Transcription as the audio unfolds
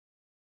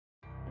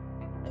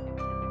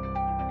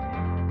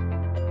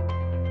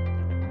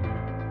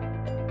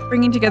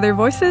bringing together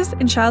voices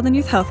in child and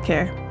youth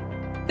healthcare.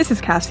 This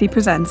is CAFC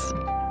Presents.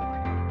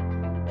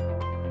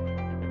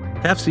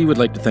 CAFC would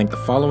like to thank the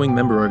following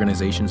member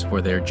organizations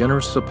for their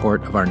generous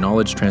support of our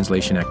knowledge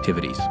translation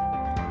activities: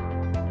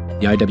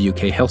 the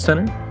IWK Health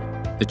Centre,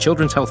 the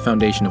Children's Health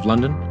Foundation of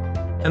London,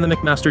 and the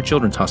McMaster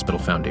Children's Hospital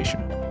Foundation.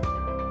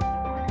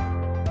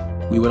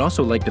 We would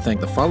also like to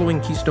thank the following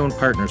Keystone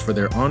partners for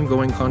their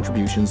ongoing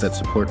contributions that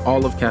support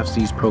all of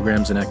CAFC's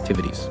programs and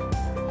activities: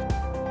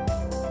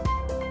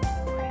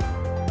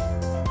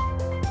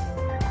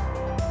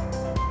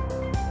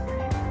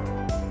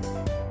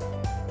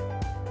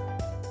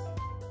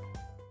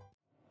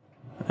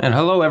 And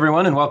hello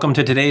everyone, and welcome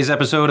to today's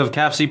episode of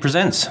CAFC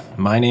Presents.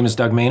 My name is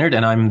Doug Maynard,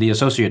 and I'm the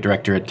Associate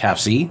Director at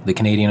CAFC, the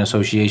Canadian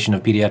Association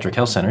of Paediatric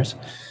Health Centres.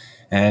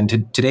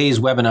 And today's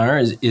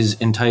webinar is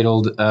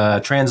entitled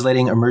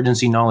Translating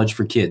Emergency Knowledge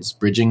for Kids,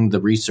 Bridging the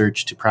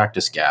Research to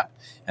Practice Gap.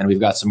 And we've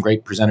got some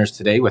great presenters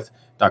today with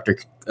Dr.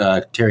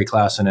 Terry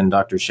Klassen and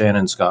Dr.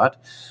 Shannon Scott.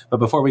 But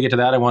before we get to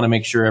that, I want to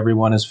make sure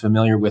everyone is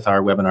familiar with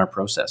our webinar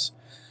process.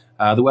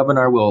 The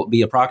webinar will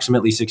be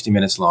approximately 60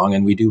 minutes long,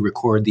 and we do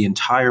record the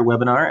entire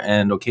webinar,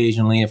 and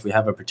occasionally, if we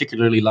have a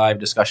particularly live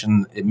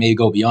discussion, it may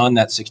go beyond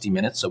that 60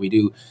 minutes, so we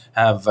do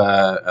have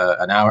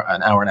an hour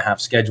and a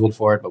half scheduled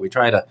for it, but we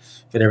try to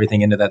fit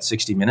everything into that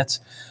 60 minutes.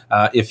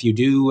 If you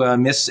do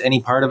miss any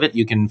part of it,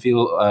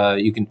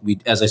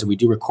 as I said, we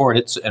do record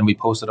it, and we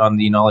post it on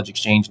the Knowledge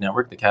Exchange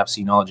Network, the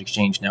CAFC Knowledge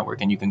Exchange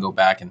Network, and you can go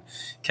back and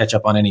catch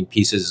up on any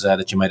pieces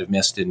that you might have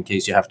missed in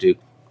case you have to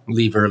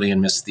leave early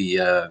and miss the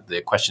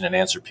question and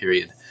answer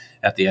period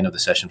at the end of the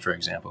session, for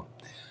example.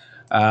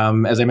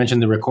 As I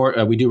mentioned,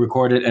 we do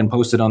record it and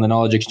post it on the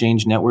Knowledge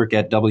Exchange Network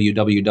at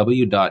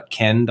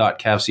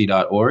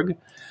www.ken.cafc.org.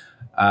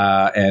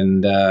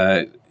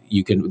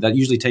 That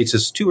usually takes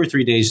us 2 or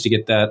 3 days to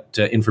get that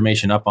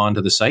information up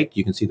onto the site.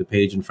 You can see the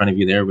page in front of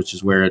you there, which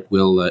is where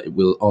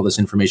all this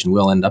information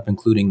will end up,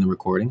 including the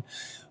recording.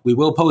 We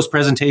will post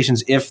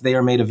presentations if they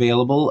are made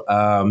available.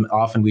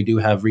 Often we do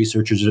have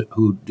researchers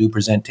who do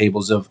present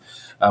tables of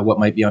what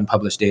might be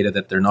unpublished data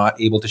that they're not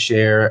able to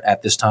share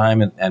at this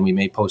time, and we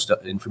may post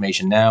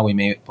information now. We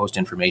may post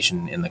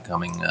information in the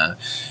coming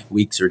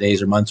weeks or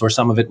days or months, or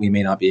some of it we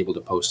may not be able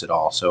to post at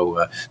all.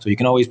 So you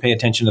can always pay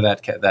attention to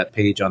that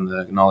page on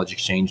the Knowledge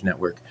Exchange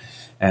Network,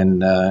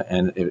 and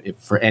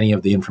for any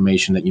of the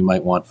information that you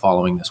might want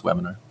following this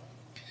webinar.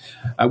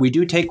 We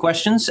do take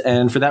questions,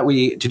 and for that,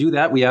 we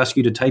ask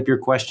you to type your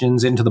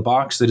questions into the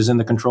box that is in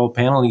the control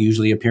panel,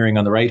 usually appearing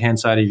on the right-hand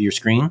side of your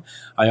screen.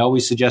 I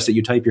always suggest that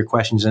you type your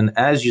questions in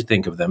as you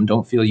think of them.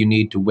 Don't feel you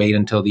need to wait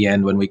until the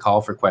end when we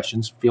call for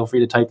questions. Feel free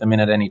to type them in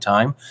at any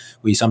time.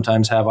 We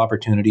sometimes have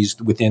opportunities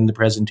within the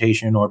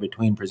presentation or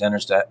between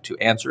presenters to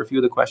answer a few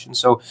of the questions.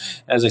 So,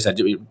 as I said,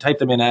 type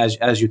them in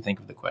as you think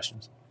of the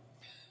questions.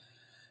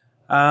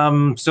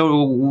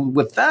 So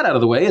with that out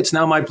of the way, it's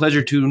now my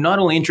pleasure to not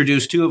only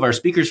introduce two of our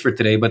speakers for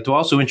today, but to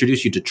also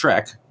introduce you to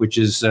TREKK, which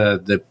is a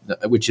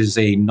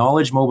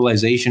knowledge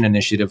mobilization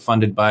initiative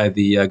funded by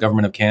the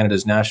Government of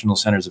Canada's National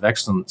Centres of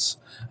Excellence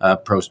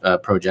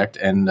project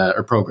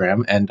or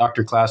program. And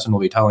Dr. Klassen will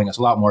be telling us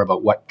a lot more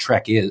about what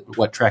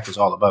TREKK is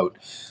all about.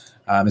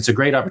 It's a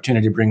great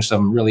opportunity to bring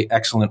some really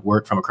excellent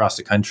work from across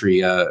the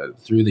country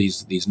through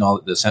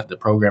the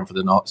program for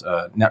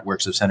the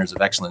networks of centers of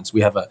excellence.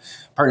 We have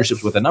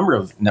partnerships with a number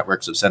of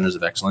networks of centers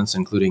of excellence,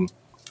 including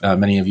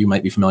many of you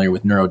might be familiar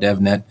with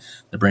NeuroDevNet,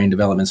 the Brain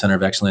Development Center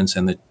of Excellence,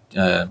 and the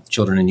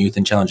Children and Youth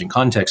in Challenging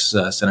Contexts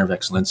Center of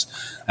Excellence.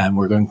 And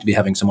we're going to be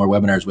having some more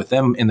webinars with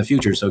them in the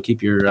future, so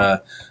keep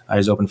your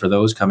eyes open for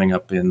those coming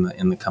up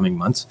in the coming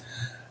months.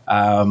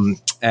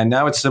 And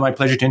now it's my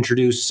pleasure to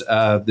introduce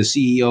the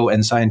CEO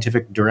and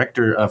Scientific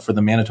Director for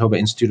the Manitoba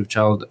Institute of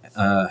Child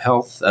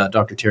Health,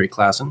 Dr. Terry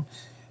Klassen.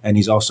 And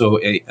he's also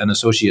an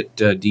Associate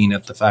Dean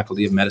at the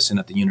Faculty of Medicine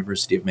at the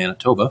University of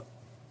Manitoba,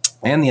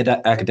 and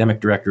the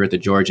Academic Director at the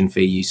George and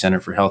Fahey Center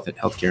for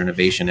Healthcare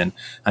Innovation. And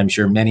I'm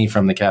sure many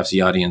from the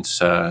CAFC audience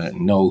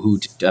know who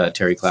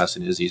Terry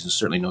Klassen is. He's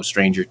certainly no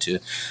stranger to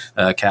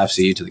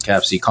CAFC, to the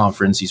CAFC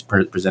conference. He's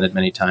presented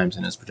many times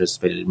and has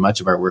participated in much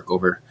of our work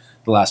over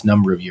the last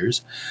number of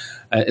years.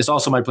 It's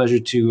also my pleasure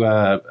to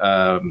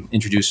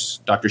introduce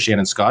Dr.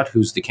 Shannon Scott,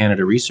 who's the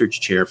Canada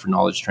Research Chair for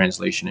Knowledge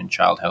Translation in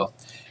Child Health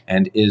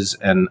and is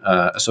an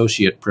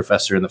Associate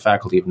Professor in the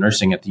Faculty of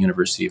Nursing at the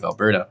University of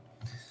Alberta.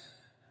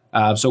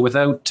 So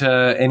without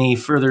any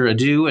further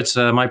ado, it's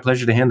my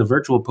pleasure to hand the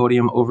virtual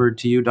podium over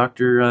to you,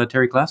 Dr.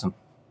 Terry Klassen.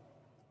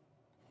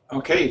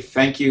 Okay,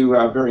 thank you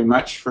very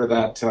much for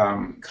that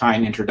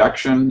kind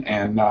introduction,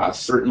 and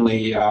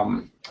certainly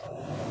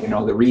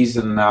the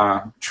reason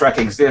TREKK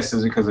exists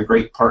is because of a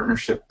great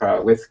partnership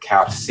with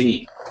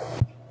CAFC.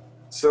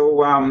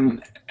 So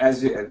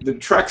as the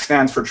TREKK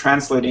stands for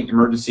Translating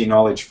Emergency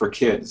Knowledge for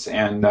Kids,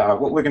 and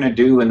what we're going to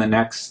do in the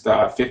next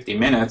 50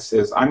 minutes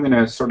is I'm going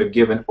to sort of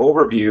give an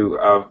overview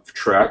of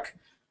TREKK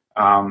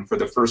for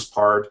the first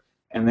part,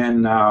 and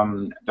then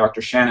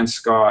Dr. Shannon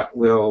Scott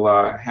will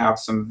have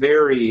some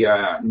very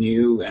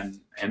new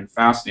and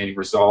fascinating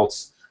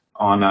results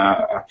on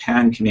a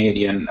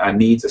pan-Canadian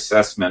needs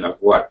assessment of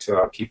what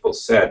people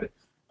said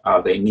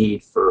they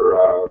need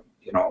for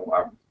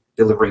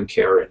delivering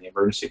care in the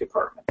emergency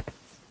department.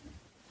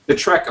 The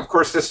TREKK, of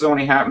course, this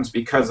only happens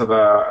because of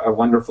a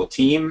wonderful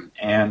team,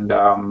 and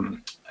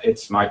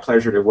it's my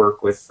pleasure to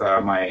work with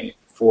my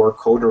 4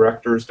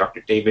 co-directors.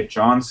 Dr. David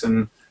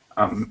Johnson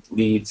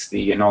leads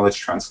the knowledge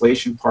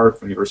translation part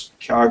from the University of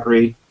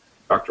Calgary.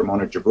 Dr.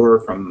 Mona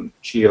Jabour from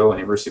CHEO and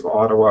University of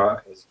Ottawa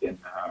has been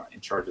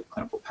in charge of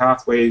clinical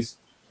pathways.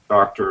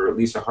 Dr.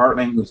 Lisa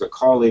Hartling, who's a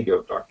colleague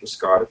of Dr.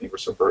 Scott at the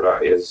University of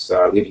Alberta, is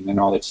leading the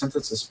knowledge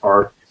synthesis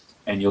part,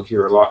 and you'll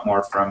hear a lot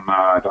more from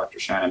Dr.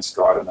 Shannon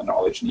Scott on the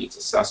knowledge needs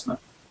assessment.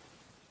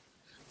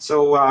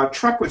 So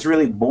TREKK was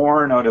really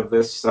born out of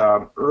this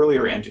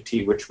earlier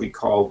entity, which we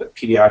called the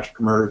Paediatric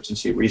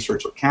Emergency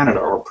Research of Canada,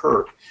 or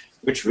PERC,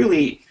 which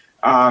really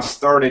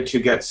started to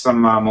get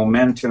some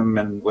momentum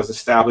and was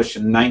established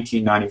in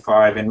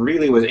 1995 and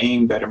really was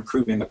aimed at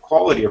improving the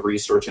quality of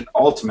research and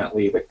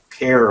ultimately the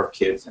care of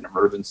kids in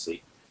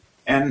emergency.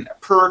 And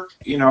PERC,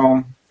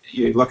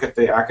 you look at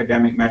the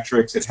academic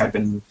metrics, it had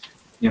been,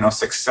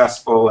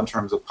 successful in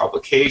terms of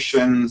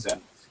publications,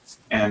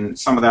 and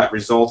some of that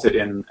resulted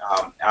in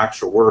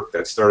actual work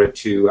that started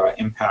to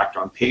impact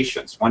on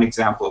patients. One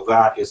example of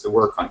that is the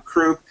work on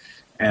croup.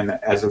 And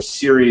as a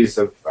series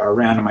of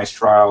randomized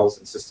trials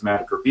and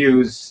systematic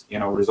reviews,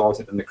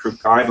 resulted in the croup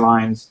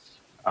guidelines,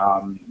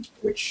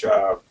 which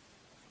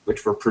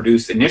were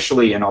produced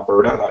initially in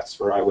Alberta. That's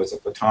where I was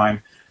at the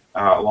time,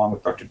 along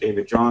with Dr.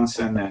 David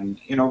Johnson, and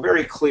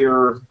very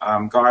clear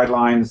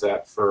guidelines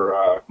that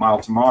for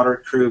mild to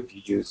moderate croup,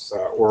 you use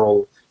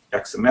oral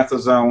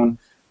dexamethasone.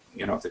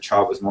 If the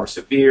child was more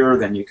severe,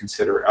 then you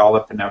consider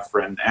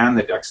alloepinephrine and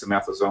the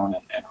dexamethasone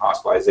and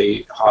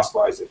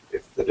hospitalize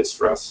if the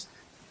distress.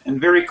 And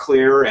very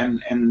clear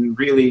and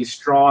really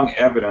strong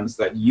evidence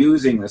that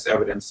using this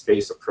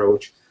evidence-based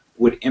approach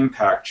would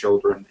impact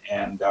children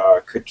and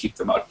could keep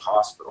them out of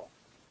hospital.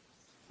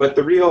 But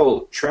the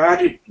real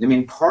tragedy,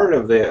 part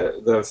of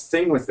the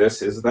thing with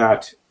this is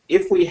that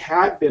if we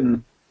had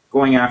been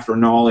going after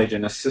knowledge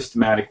in a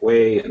systematic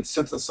way and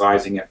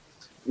synthesizing it,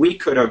 we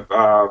could have,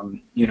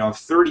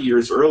 30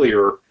 years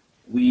earlier,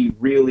 we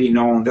really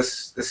known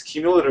this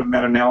cumulative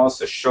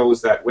meta-analysis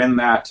shows that when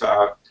that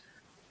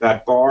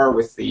bar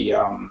with the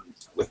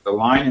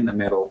line in the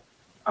middle,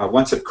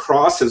 once it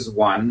crosses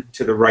 1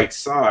 to the right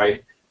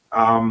side,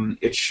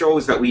 it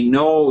shows that we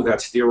know that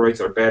steroids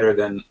are better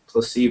than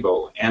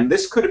placebo. And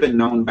this could have been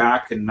known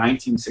back in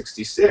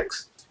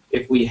 1966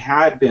 if we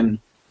had been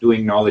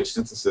doing knowledge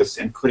synthesis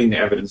and putting the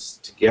evidence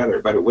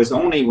together. But it was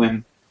only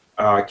when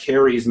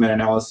Carey's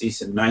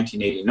meta-analysis in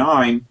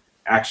 1989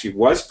 actually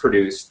was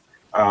produced,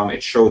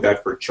 it showed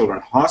that for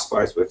children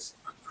hospitalized with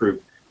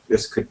croup,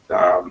 this could,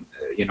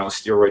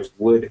 steroids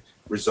would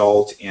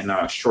result in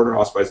a shorter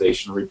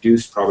hospitalization,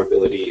 reduced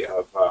probability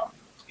of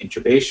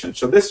intubation.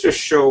 So this just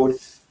showed,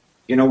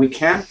 we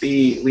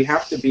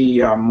have to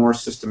be more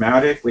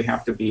systematic. We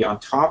have to be on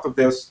top of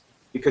this,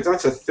 because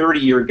that's a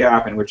 30-year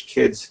gap in which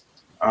kids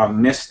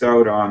missed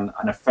out on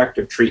an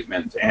effective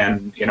treatment.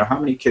 And, how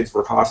many kids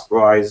were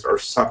hospitalized or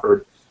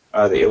suffered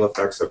the ill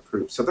effects of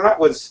croup? So that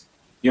was,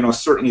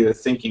 certainly the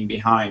thinking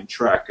behind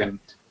TREKK.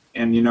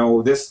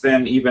 And this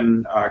then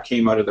even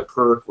came out of the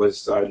PERC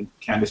was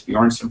Candice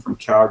Bjornsson from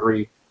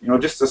Calgary.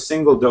 Just a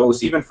single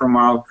dose, even for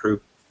mild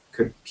croup,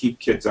 could keep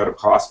kids out of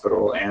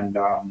hospital, and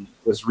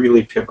was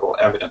really pivotal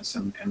evidence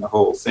in the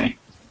whole thing.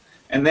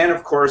 And then,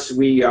 of course,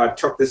 we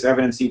took this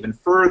evidence even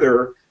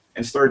further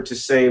and started to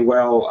say,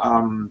 well,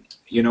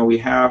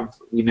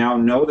 we now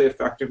know the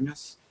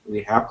effectiveness,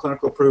 we have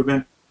clinical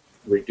improvement,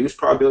 reduced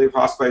probability of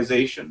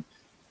hospitalization.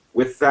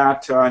 With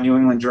that New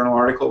England Journal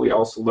article, we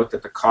also looked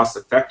at the cost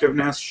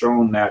effectiveness,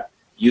 shown that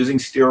using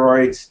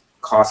steroids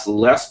costs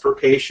less per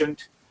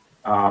patient.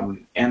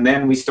 And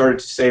then we started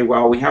to say,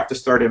 well, we have to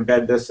start to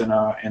embed this in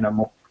a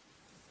more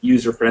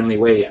user-friendly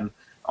way. And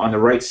on the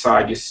right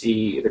side, you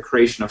see the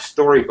creation of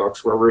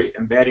storybooks, where we're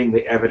embedding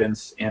the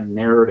evidence in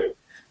narrative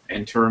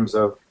in terms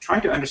of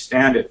trying to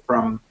understand it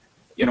from,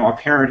 a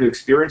parent who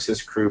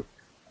experiences croup,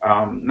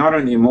 not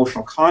only the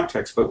emotional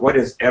context, but what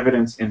is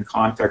evidence in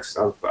context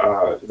of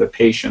the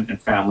patient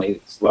and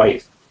family's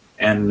life.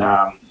 And,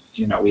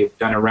 we've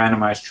done a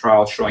randomized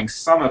trial showing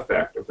some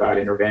effect of that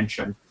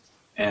intervention.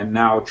 And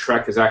now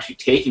TREKK is actually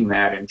taking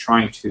that and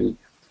trying to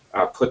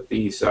put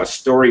these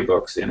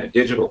storybooks in a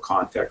digital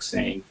context,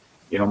 saying,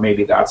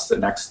 maybe that's the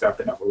next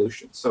step in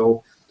evolution.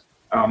 So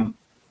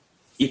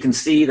you can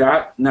see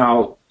that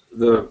now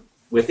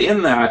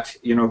within that,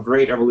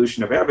 great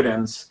evolution of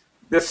evidence.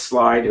 This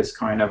slide is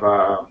kind of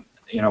a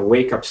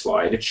wake-up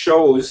slide. It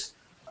shows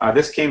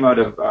this came out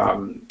of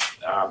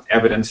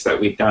evidence that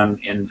we've done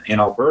in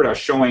Alberta,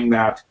 showing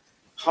that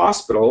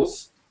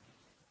hospitals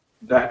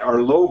that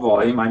are low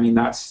volume,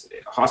 that's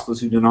hospitals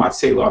who do not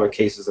see a lot of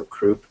cases of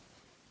croup,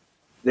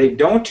 they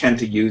don't tend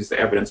to use the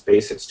evidence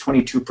base. It's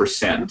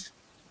 22%,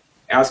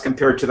 as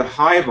compared to the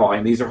high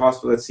volume. These are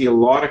hospitals that see a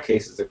lot of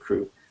cases of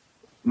croup,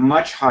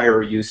 much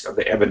higher use of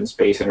the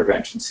evidence-based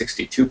intervention,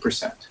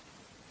 62%.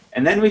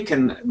 And then we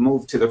can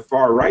move to the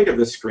far right of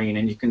the screen,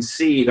 and you can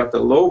see that the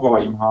low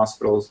volume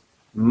hospitals,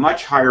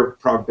 much higher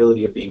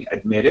probability of being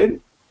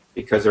admitted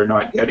because they're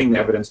not getting the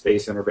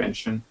evidence-based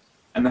intervention,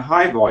 and the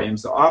high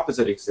volumes, the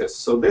opposite exists.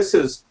 So this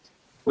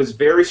was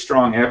very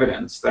strong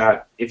evidence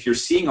that if you're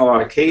seeing a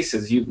lot of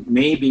cases, you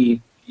may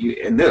be,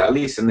 at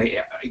least in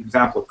the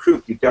example of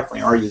Croup, you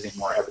definitely are using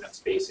more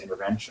evidence-based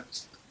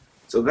interventions.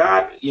 So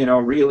that,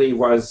 really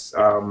was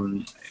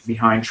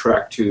behind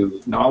TREKK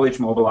to knowledge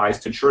mobilize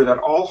to ensure that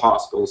all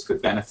hospitals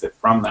could benefit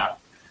from that.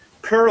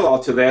 Parallel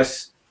to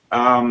this,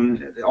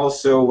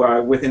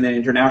 also within the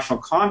international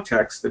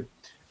context,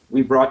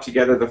 we brought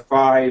together the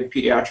 5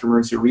 pediatric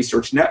emergency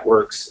research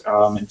networks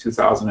in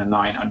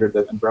 2009 under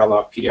the umbrella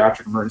of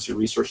Pediatric Emergency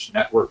Research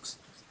Networks.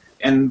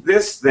 And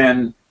this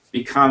then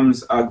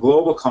becomes a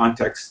global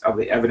context of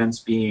the evidence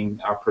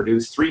being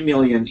produced, 3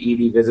 million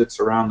ED visits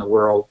around the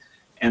world.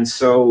 And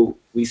so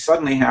we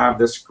suddenly have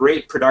this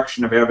great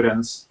production of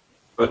evidence,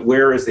 but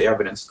where is the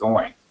evidence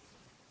going?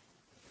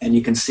 And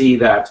you can see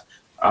that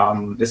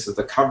this is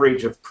the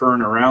coverage of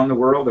PERN around the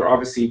world. There are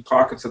obviously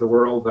pockets of the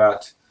world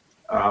that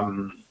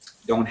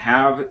don't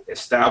have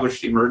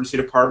established emergency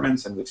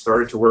departments, and we've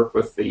started to work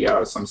with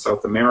some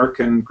South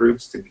American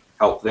groups to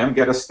help them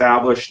get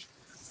established.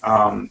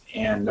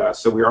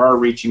 So we are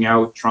reaching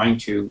out, trying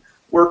to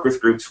work with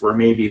groups where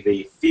maybe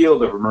the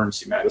field of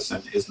emergency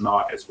medicine is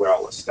not as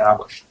well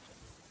established.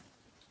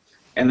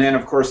 And then,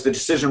 of course, the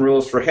decision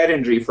rules for head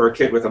injury for a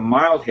kid with a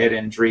mild head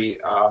injury.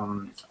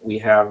 We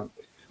have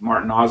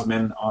Martin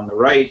Osman on the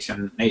right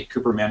and Nate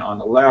Cooperman on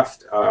the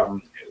left.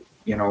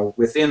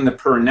 Within the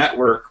PERN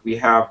network, we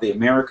have the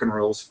American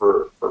rules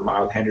for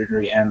mild head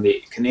injury and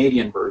the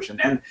Canadian version.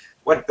 And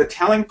what the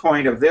telling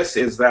point of this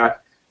is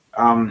that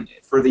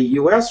for the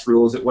US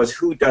rules, it was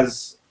who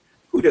does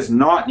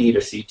not need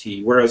a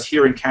CT, whereas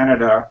here in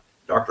Canada,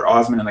 Dr.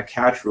 Osman and the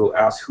CATCH rule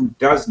asks who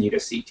does need a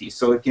CT.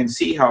 So you can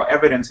see how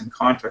evidence and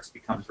context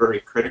becomes very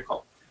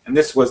critical. And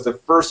this was the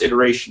first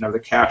iteration of the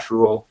CATCH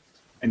rule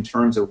in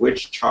terms of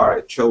which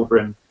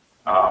children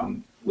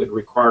would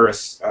require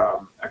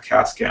a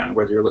CAT scan,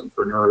 whether you're looking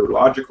for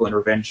neurological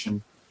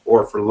intervention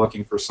or for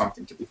looking for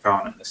something to be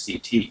found in the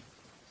CT.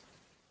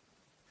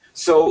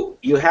 So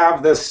you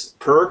have this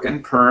PERK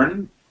and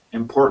PERN,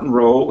 important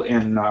role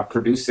in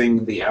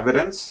producing the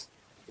evidence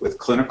with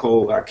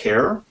clinical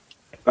care.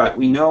 But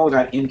we know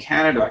that in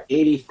Canada,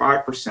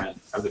 85%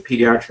 of the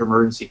pediatric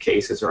emergency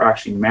cases are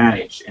actually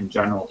managed in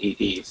general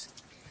EDs.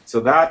 So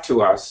that,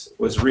 to us,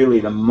 was really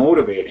the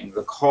motivating,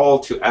 the call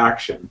to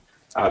action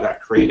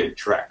that created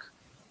TREKK.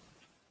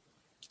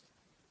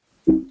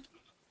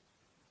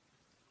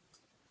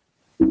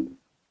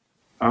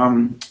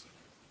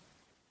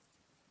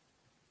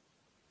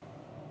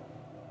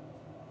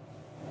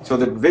 So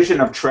the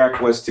vision of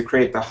TREKK was to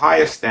create the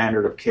highest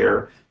standard of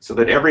care so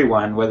that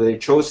everyone, whether they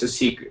chose to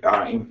seek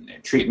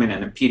treatment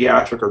in a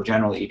pediatric or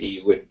general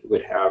ED,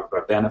 would have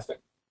a benefit.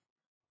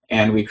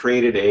 And we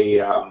created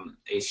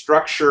a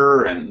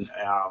structure and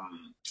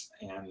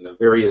the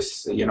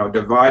various,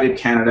 divided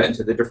Canada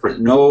into the different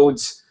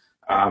nodes.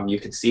 You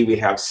can see we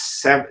have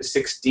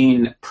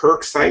 16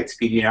 PERK sites,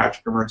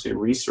 Pediatric Emergency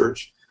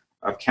Research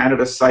of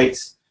Canada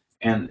sites,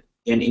 and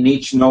in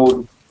each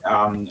node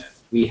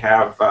we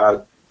have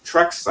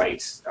TREKK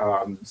sites,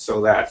 so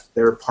that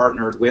they're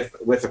partnered with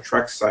a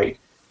TREKK site,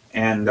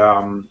 and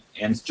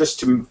just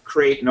to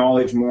create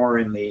knowledge more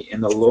in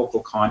the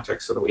local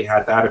context, so that we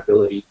had that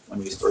ability when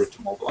we started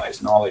to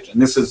mobilize knowledge.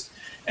 And this is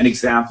an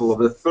example of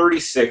the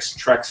 36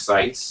 TREKK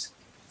sites.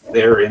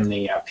 They're in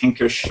the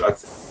pinkish,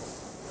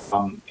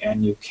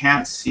 and you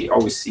can't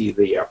always see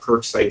the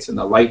PERK sites in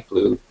the light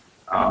blue,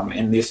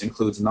 and this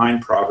includes 9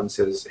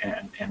 provinces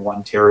and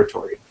 1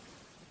 territory.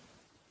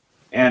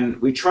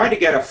 And we try to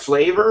get a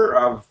flavor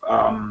of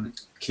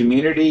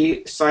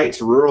community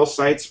sites, rural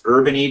sites,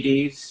 urban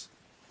EDs.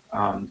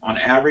 On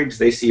average,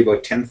 they see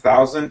about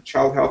 10,000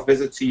 child health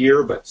visits a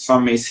year, but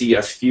some may see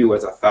as few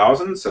as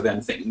 1,000. So then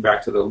thinking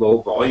back to the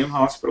low volume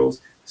hospitals,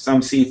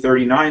 some see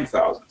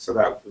 39,000. So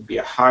that would be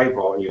a high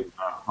volume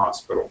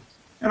hospital.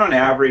 And on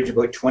average,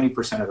 about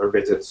 20% of their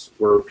visits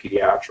were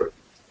pediatric.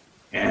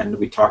 And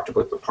we talked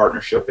about the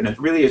partnership, and it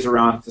really is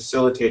around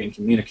facilitating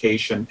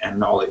communication and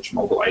knowledge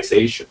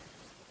mobilization.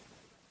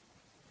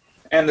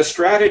 And the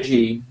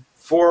strategy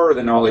for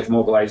the knowledge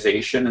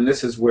mobilization, and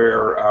this is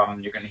where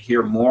you're going to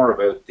hear more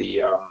about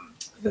the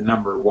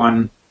number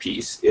 1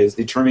 piece, is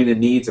determining the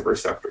needs of our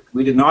sector.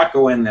 We did not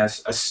go in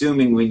this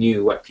assuming we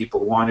knew what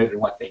people wanted and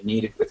what they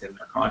needed within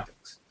their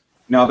context.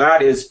 Now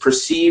that is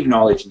perceived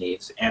knowledge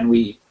needs, and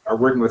we are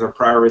working with our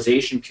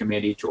prioritization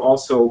committee to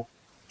also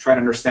try to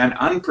understand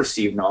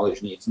unperceived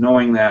knowledge needs,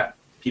 knowing that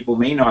people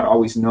may not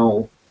always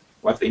know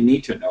what they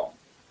need to know.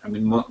 I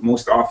mean,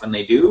 most often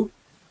they do.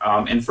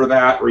 And for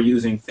that, we're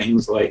using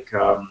things like,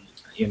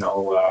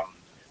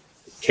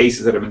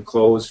 cases that have been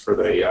closed for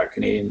the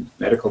Canadian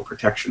Medical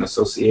Protection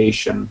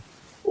Association,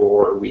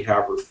 or we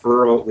have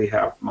referral. We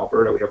have from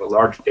Alberta, we have a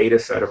large data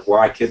set of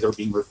why kids are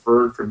being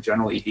referred from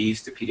general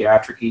EDs to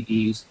pediatric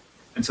EDs.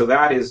 And so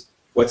that is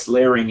what's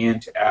layering in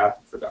to add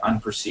for the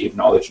unperceived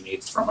knowledge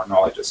needs from our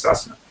knowledge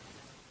assessment.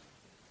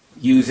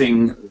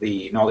 using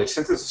the knowledge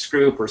synthesis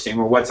group, we're saying,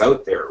 well, what's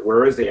out there?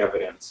 Where is the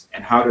evidence?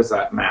 And how does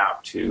that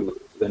map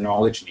to the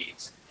knowledge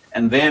needs?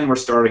 And then we're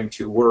starting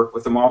to work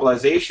with the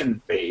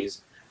mobilization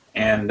phase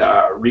and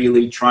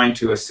really trying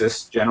to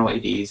assist general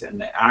EDs in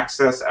the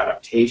access,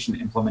 adaptation,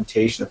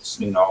 implementation of this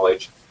new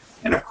knowledge.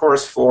 And of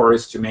course, 4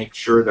 is to make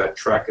sure that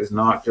TREKK is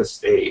not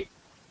just a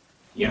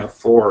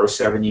 4 or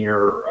 7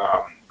 year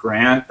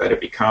grant, that it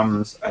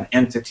becomes an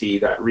entity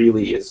that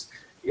really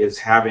is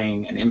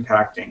having and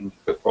impacting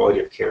the quality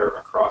of care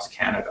across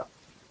Canada.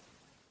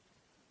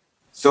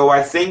 So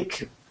I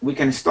think we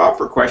can stop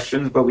for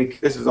questions, but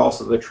this is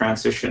also the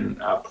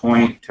transition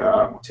point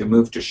to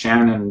move to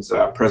Shannon's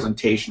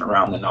presentation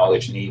around the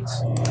knowledge needs.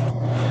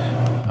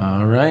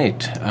 All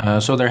right.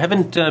 So there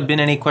haven't been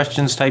any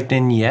questions typed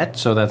in yet,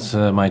 so that's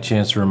my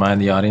chance to remind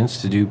the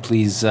audience to do.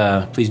 Please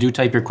do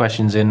type your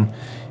questions in,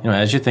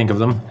 as you think of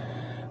them,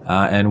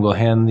 and we'll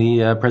hand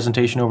the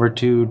presentation over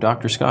to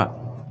Dr. Scott.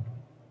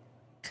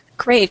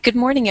 Great. Good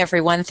morning,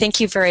 everyone.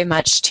 Thank you very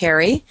much,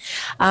 Terry.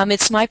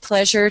 It's my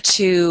pleasure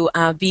to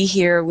be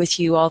here with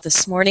you all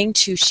this morning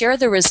to share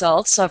the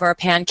results of our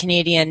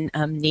Pan-Canadian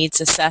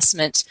Needs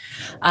Assessment.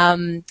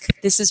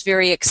 This is a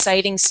very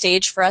exciting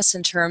stage for us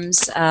in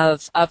terms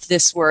of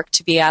this work,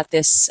 to be at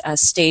this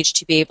stage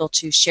to be able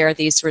to share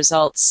these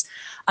results.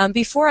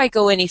 Before I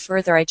go any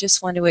further, I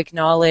just want to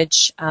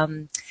acknowledge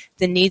the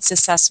Needs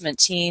Assessment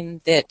team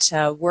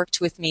that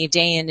worked with me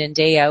day in and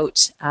day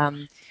out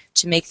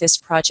to make this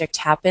project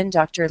happen.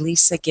 Dr.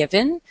 Lisa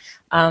Given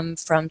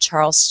from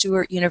Charles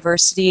Sturt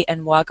University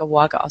and Wagga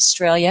Wagga,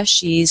 Australia.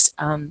 She's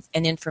an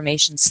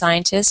information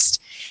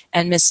scientist.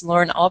 And Ms.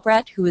 Lauren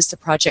Albrecht, who is the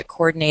project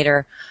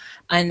coordinator.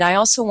 And I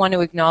also want to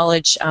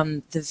acknowledge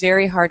the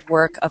very hard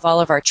work of all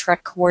of our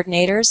TREKK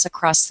coordinators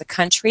across the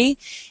country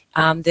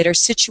that are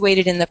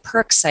situated in the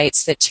PERC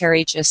sites that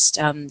Terry just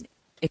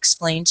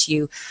explained to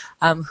you,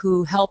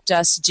 who helped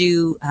us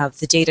do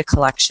the data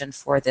collection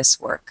for this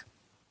work.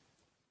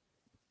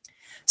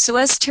 So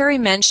as Terry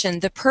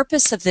mentioned, the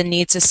purpose of the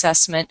needs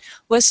assessment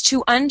was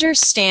to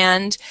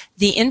understand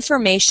the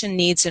information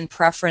needs and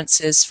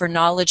preferences for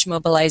knowledge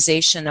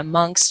mobilization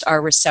amongst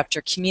our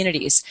receptor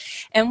communities.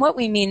 And what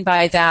we mean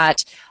by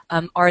that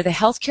are the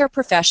healthcare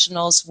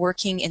professionals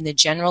working in the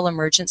general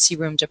emergency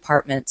room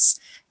departments,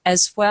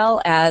 as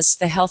well as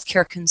the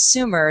healthcare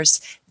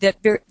consumers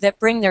that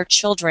bring their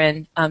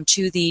children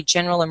to the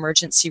general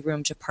emergency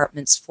room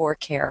departments for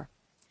care.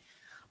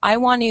 I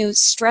want to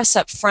stress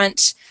up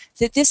front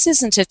that this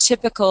isn't a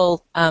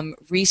typical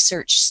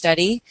research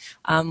study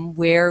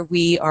where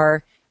we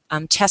are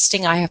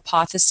testing a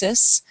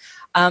hypothesis.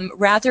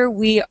 Rather,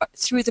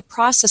 through the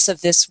process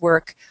of this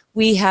work,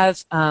 we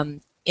have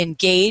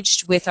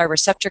engaged with our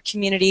receptor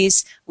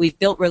communities. We've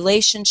built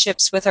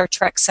relationships with our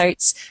TREKK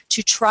sites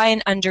to try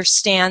and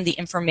understand the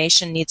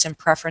information needs and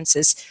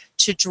preferences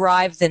to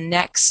drive the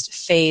next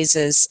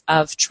phases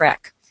of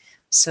TREKK.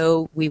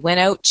 So we went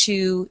out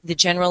to the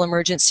general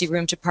emergency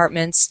room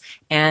departments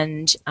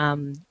and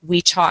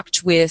we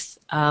talked with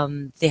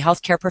the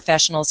healthcare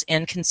professionals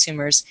and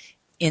consumers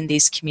in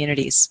these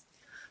communities.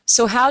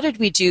 So how did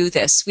we do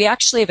this? We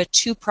actually have a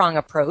two-prong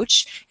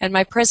approach, and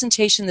my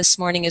presentation this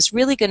morning is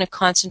really going to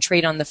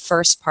concentrate on the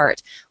first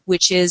part,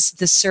 which is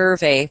the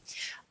survey.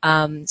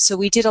 So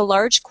we did a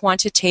large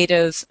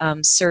quantitative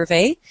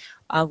survey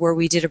where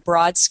we did a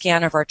broad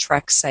scan of our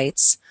TREKK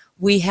sites.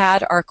 We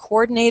had our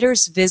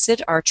coordinators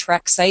visit our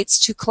TREKK sites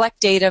to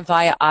collect data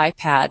via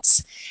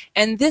iPads.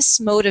 And this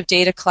mode of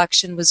data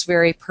collection was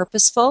very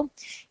purposeful.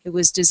 It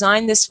was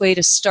designed this way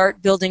to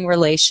start building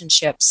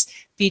relationships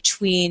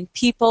between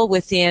people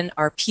within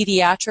our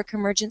pediatric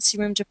emergency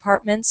room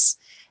departments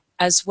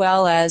as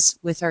well as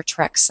with our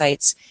TREKK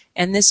sites.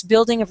 And this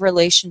building of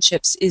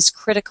relationships is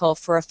critical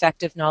for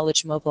effective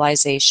knowledge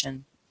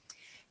mobilization.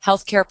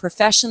 Healthcare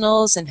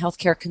professionals and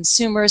healthcare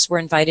consumers were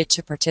invited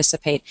to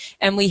participate,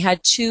 and we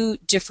had two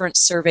different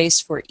surveys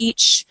for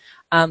each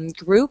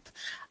group.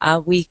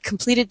 We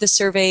completed the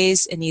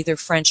surveys in either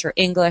French or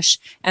English,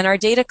 and our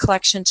data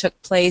collection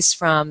took place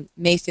from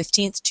May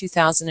 15th,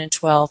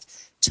 2012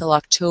 till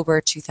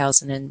October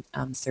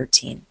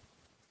 2013.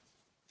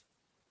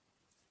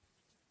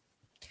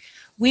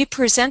 We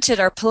presented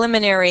our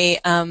preliminary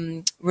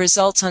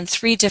results on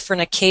 3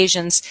 different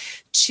occasions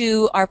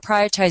to our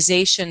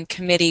prioritization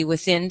committee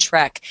within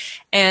TREKK,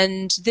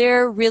 and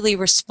they're really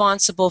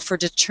responsible for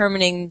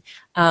determining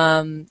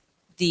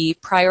the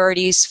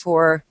priorities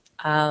for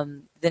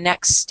the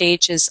next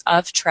stages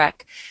of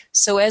TREKK.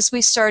 So as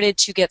we started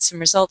to get some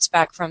results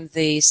back from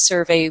the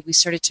survey, we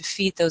started to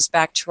feed those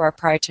back to our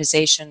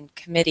prioritization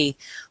committee.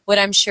 What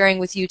I'm sharing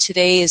with you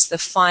today is the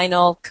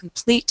final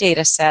complete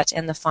data set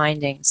and the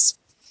findings.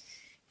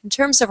 In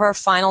terms of our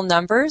final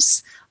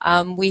numbers,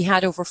 we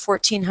had over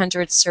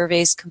 1,400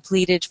 surveys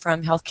completed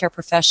from healthcare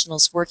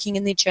professionals working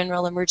in the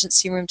general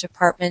emergency room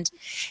department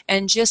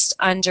and just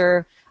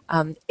under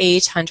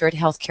 800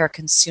 healthcare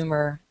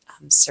consumer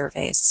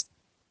surveys.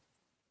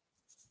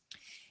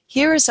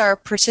 Here is our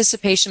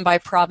participation by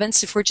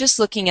province if we're just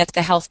looking at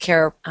the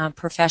healthcare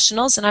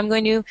professionals, and I'm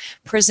going to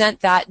present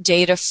that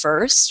data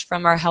first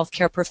from our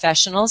healthcare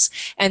professionals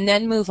and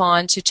then move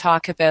on to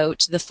talk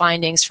about the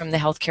findings from the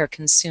healthcare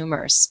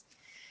consumers.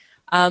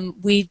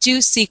 We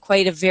do see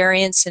quite a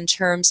variance in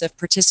terms of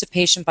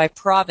participation by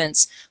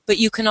province, but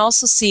you can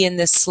also see in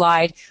this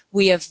slide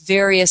we have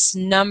various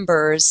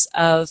numbers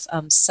of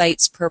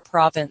sites per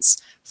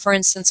province. For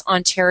instance,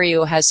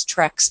 Ontario has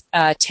 10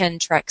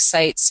 TREKK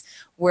sites,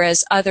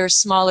 whereas other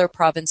smaller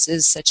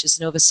provinces such as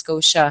Nova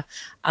Scotia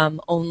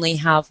only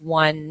have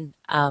one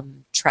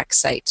TREKK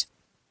site.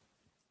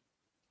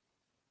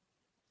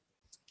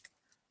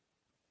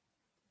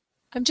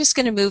 I'm just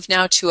going to move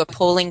now to a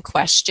polling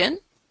question.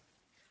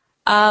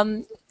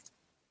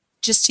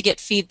 Just to get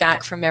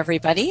feedback from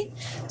everybody.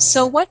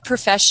 So what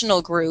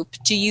professional group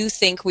do you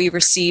think we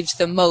received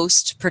the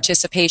most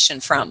participation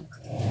from?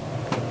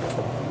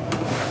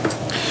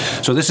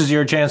 So this is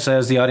your chance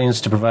as the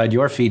audience to provide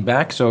your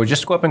feedback. So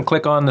just go up and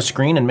click on the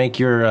screen and make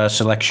your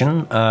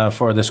selection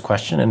for this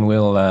question, and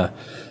we'll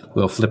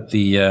flip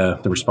the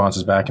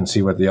responses back and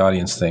see what the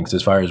audience thinks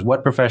as far as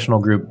what professional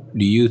group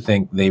do you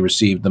think they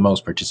received the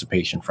most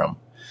participation from?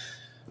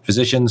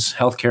 Physicians,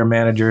 healthcare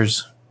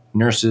managers,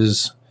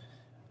 nurses,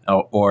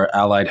 or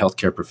allied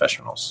healthcare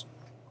professionals.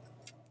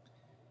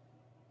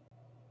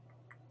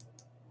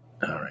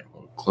 All right,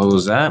 we'll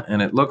close that.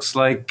 And it looks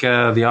like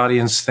the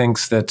audience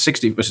thinks that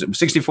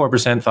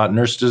 64% thought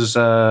nurses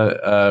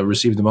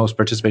received the most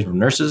participation from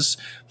nurses,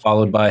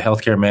 followed by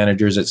healthcare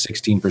managers at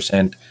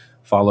 16%,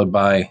 followed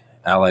by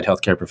allied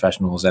healthcare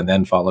professionals, and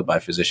then followed by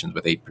physicians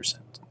with 8%,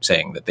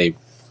 saying that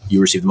you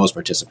received the most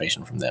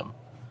participation from them.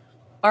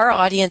 Our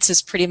audience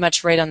is pretty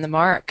much right on the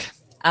mark.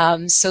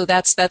 So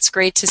that's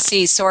great to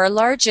see. So our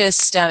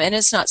largest, and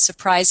it's not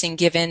surprising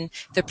given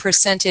the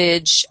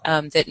percentage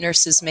that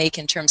nurses make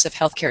in terms of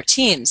healthcare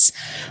teams.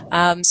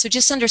 So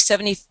just under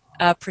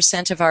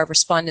 70% of our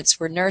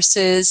respondents were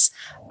nurses,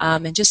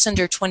 and just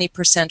under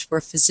 20% were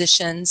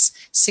physicians,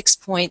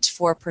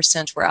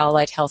 6.4% were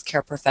allied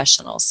healthcare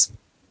professionals.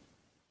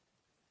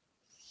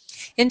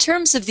 In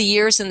terms of the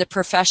years in the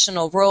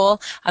professional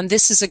role,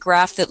 this is a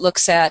graph that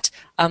looks at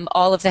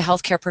all of the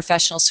healthcare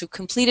professionals who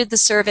completed the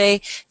survey.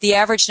 The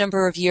average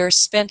number of years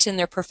spent in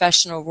their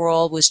professional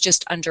role was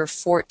just under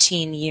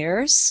 14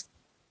 years.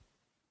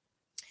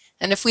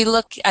 And if we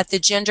look at the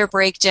gender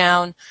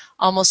breakdown,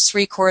 almost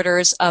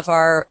 3/4 of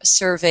our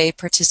survey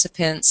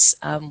participants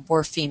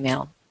were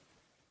female.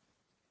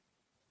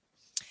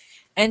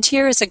 And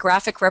here is a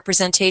graphic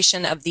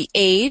representation of the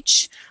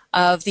age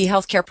of the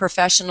healthcare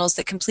professionals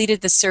that completed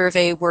the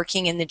survey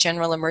working in the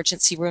general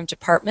emergency room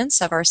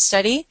departments of our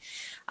study.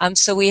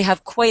 So we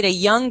have quite a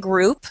young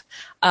group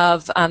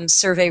of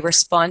survey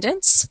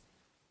respondents.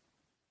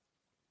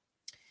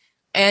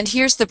 And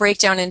here's the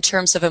breakdown in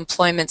terms of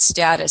employment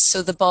status.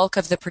 So the bulk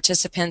of the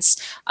participants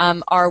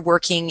are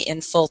working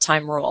in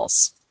full-time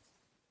roles.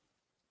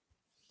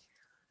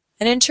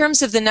 And in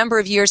terms of the number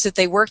of years that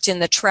they worked in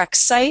the TREKK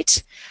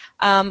site,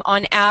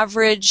 on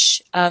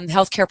average,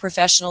 healthcare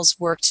professionals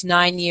worked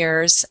 9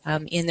 years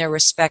in their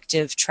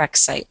respective TREKK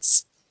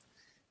sites.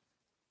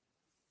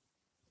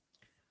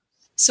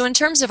 So in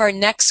terms of our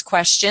next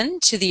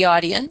question to the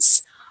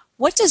audience,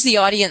 what does the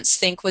audience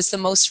think was the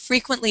most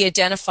frequently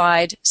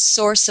identified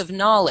source of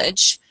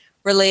knowledge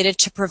related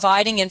to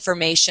providing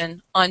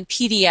information on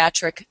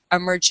pediatric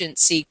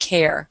emergency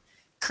care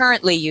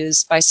currently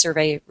used by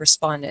survey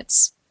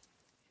respondents?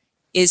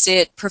 Is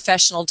it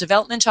professional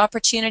development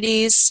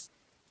opportunities,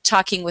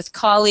 talking with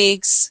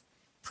colleagues,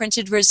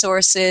 printed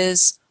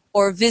resources,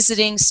 or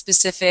visiting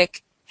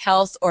specific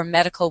health or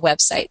medical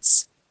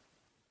websites?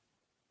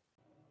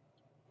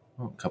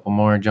 A couple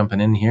more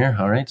jumping in here.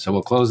 All right, so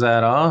we'll close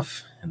that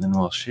off, and then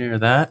we'll share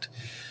that.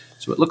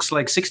 So it looks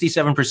like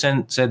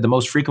 67% said the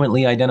most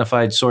frequently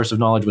identified source of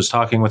knowledge was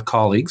talking with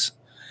colleagues,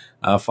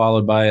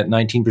 followed by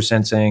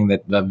 19% saying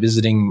that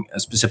visiting a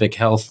specific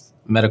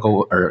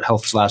medical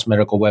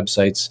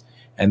websites,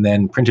 and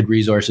then printed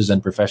resources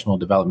and professional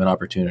development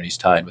opportunities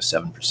tied with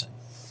 7%.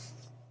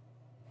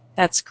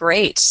 That's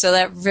great. So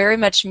that very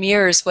much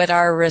mirrors what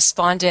our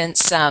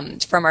respondents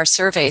from our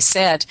survey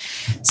said.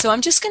 So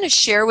I'm just going to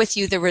share with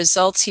you the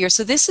results here.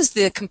 So this is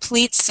the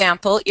complete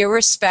sample,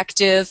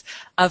 irrespective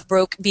of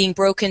being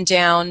broken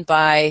down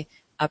by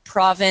a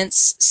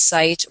province,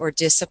 site, or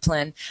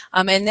discipline.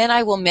 And then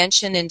I will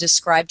mention and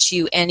describe to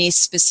you any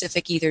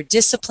specific either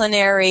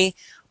disciplinary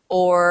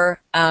or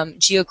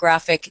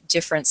geographic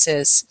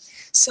differences.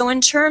 So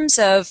in terms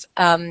of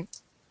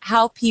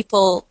how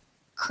people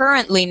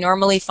currently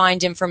normally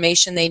find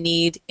information they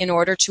need in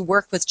order to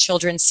work with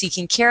children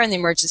seeking care in the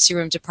emergency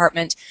room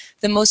department,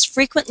 the most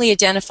frequently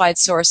identified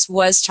source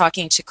was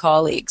talking to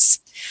colleagues.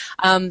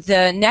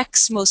 The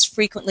next most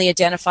frequently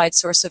identified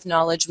source of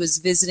knowledge was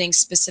visiting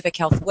specific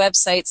health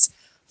websites,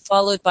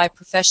 followed by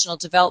professional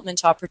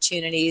development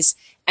opportunities,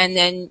 and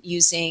then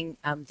using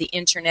the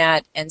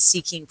internet and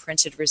seeking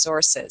printed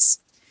resources.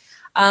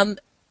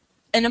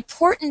 An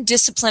important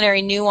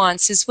disciplinary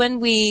nuance is when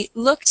we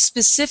looked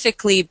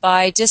specifically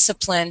by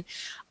discipline,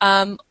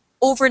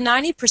 over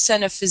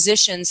 90% of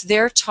physicians,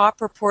 their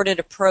top reported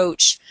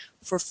approach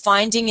for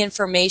finding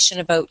information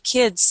about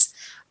kids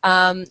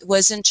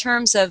was in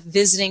terms of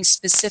visiting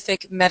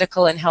specific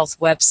medical and health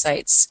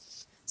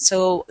websites.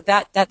 So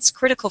that's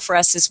critical for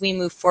us as we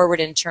move forward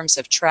in terms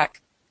of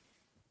TREKK.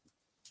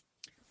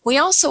 We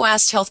also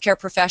asked healthcare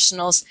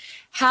professionals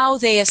how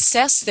they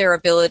assess their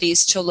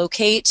abilities to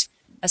locate,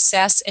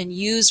 assess, and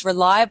use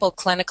reliable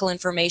clinical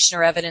information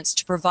or evidence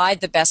to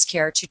provide the best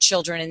care to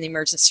children in the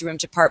emergency room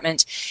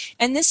department.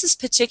 And this is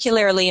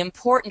particularly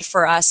important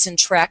for us in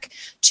TREKK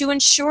to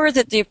ensure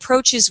that the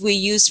approaches we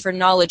use for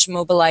knowledge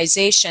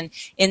mobilization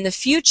in the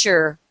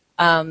future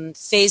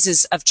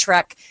phases of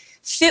TREKK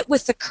fit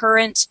with the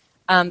current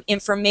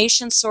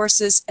information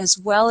sources as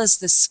well as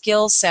the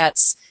skill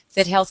sets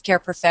that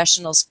healthcare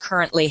professionals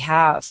currently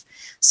have.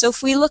 So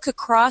if we look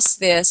across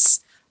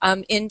this,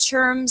 in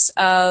terms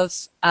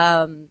of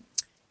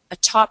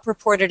top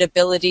reported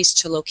abilities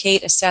to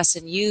locate, assess,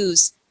 and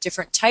use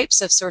different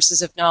types of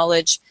sources of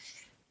knowledge,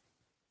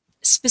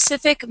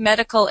 specific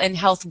medical and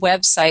health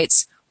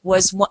websites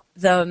was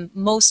the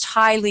most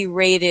highly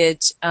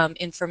rated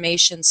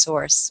information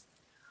source.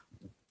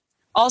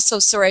 Also,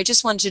 sorry, I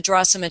just wanted to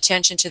draw some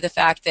attention to the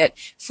fact that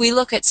if we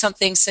look at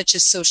something such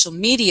as social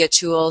media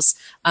tools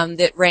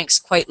that ranks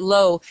quite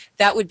low,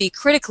 that would be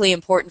critically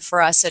important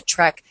for us at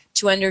TREKK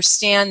to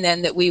understand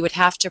then that we would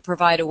have to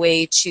provide a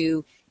way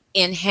to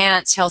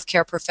enhance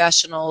healthcare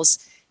professionals'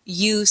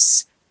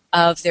 use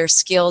of their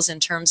skills in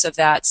terms of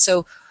that.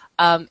 So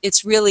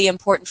it's really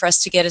important for us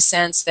to get a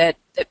sense that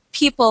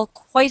people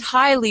quite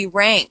highly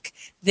rank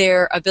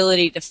their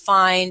ability to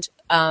find,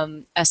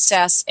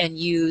 assess, and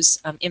use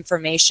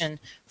information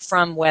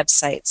from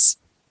websites.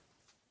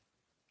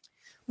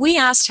 We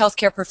asked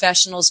healthcare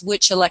professionals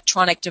which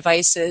electronic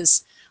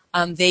devices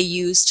they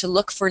use to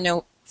look for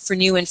new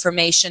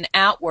information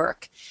at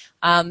work.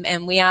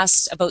 And we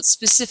asked about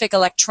specific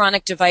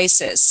electronic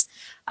devices.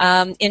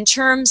 In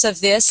terms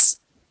of this,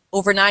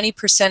 over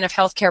 90% of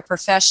healthcare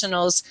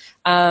professionals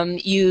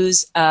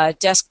use a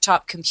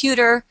desktop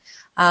computer.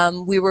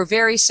 We were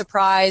very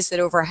surprised that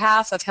over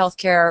half of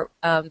healthcare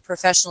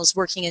professionals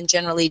working in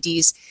general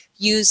EDs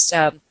used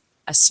a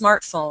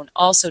smartphone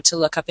also to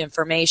look up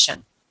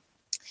information.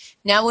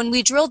 Now, when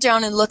we drill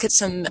down and look at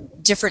some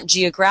different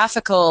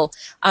geographical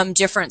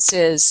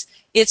differences,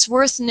 it's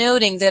worth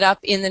noting that up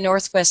in the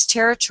Northwest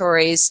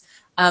Territories,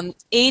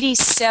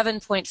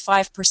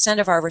 87.5%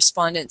 of our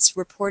respondents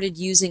reported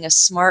using a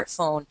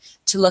smartphone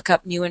to look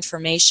up new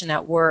information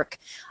at work.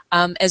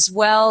 As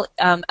well,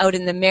 out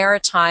in the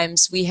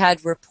Maritimes, we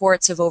had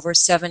reports of over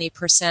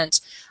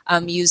 70%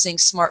 using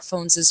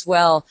smartphones as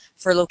well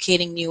for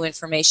locating new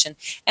information.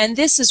 And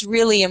this is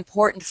really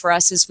important for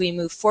us as we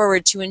move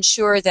forward to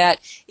ensure that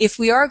if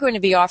we are going to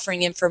be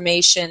offering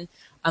information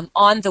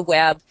on the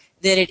web,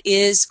 that it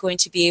is going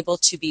to be able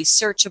to be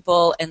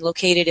searchable and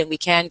located, and we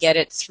can get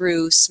it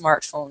through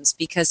smartphones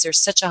because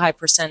there's such a high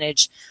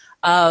percentage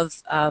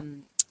of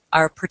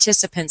our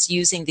participants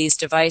using these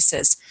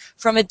devices.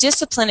 From a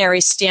disciplinary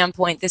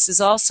standpoint, this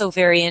is also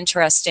very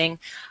interesting.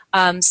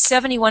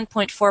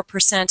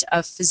 71.4%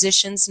 of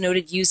physicians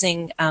noted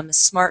using a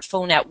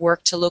smartphone at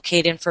work to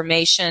locate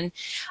information,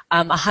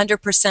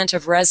 100%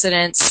 of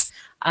residents,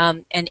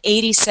 and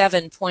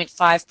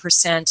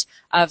 87.5%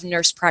 of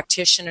nurse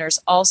practitioners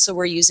also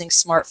were using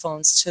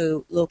smartphones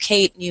to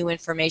locate new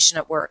information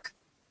at work.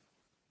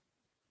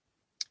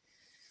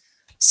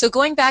 So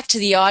going back to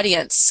the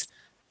audience,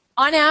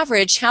 on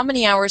average, how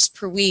many hours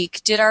per week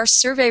did our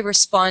survey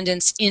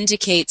respondents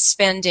indicate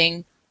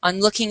spending on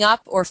looking up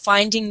or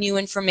finding new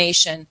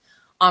information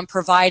on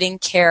providing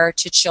care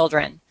to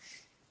children?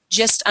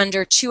 Just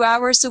under 2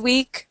 hours a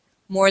week,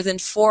 more than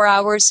 4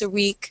 hours a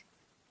week,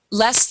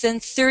 less than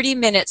 30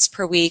 minutes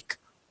per week,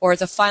 or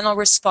the final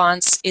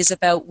response is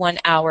about 1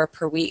 hour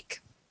per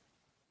week.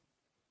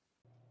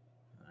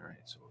 All right,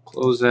 so we'll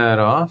close that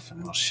off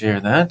and we'll share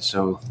that.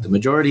 So the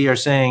majority are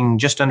saying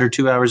just under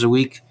 2 hours a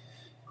week,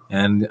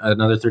 and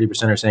another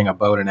 30% are saying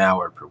about an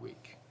hour per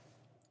week.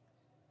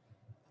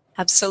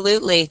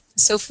 Absolutely.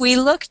 So if we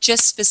look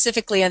just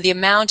specifically on the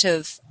amount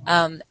of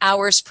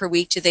hours per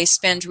week do they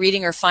spend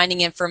reading or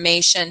finding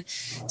information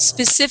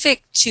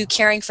specific to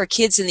caring for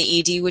kids in the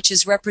ED, which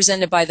is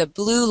represented by the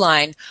blue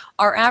line,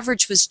 our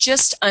average was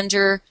just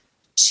under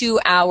 2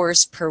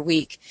 hours per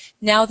week.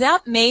 Now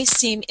that may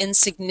seem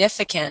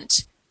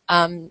insignificant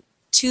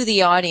to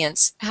the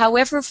audience.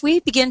 However, if we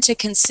begin to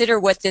consider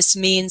what this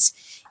means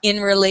in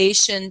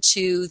relation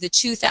to the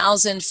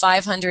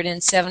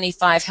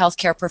 2,575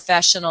 healthcare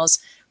professionals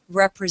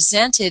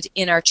represented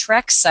in our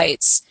TREKK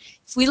sites,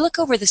 if we look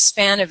over the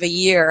span of a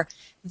year,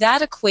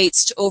 that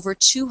equates to over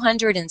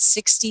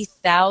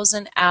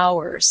 260,000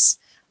 hours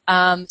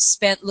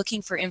spent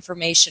looking for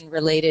information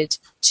related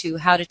to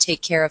how to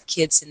take care of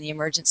kids in the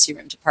emergency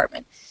room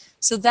department.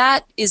 So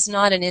that is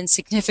not an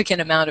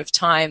insignificant amount of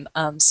time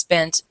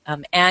spent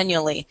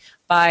annually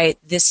by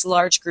this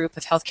large group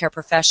of healthcare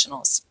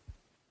professionals.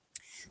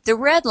 The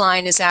red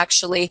line is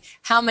actually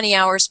how many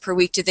hours per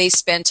week do they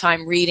spend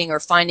time reading or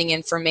finding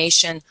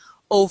information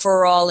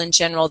overall in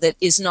general that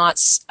is not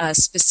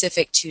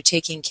specific to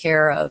taking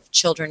care of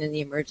children in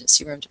the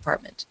emergency room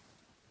department.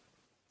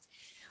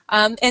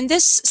 And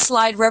this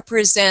slide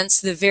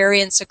represents the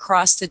variance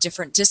across the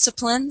different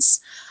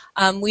disciplines.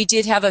 We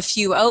did have a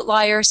few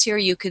outliers here.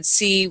 You could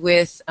see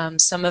with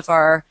some of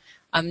our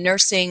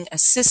nursing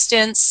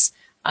assistants.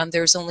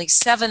 There was only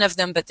 7 of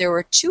them, but there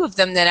were 2 of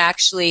them that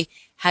actually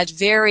had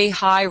very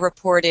high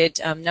reported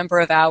number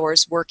of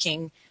hours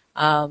working,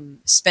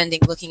 spending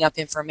looking up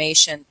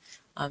information.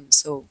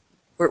 So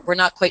we're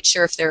not quite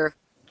sure if they're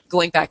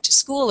going back to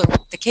school or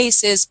what the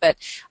case is, but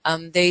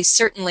they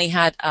certainly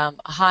had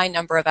a high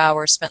number of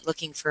hours spent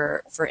looking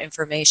for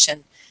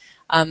information.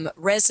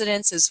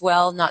 Residents as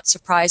well, not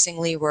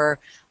surprisingly, were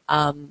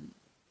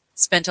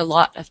spent a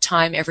lot of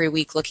time every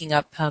week looking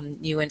up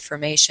new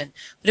information.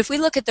 But if we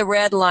look at the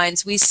red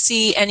lines, we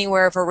see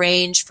anywhere of a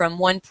range from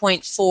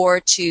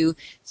 1.4 to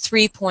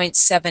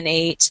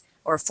 3.78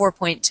 or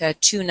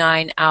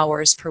 4.29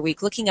 hours per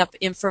week looking up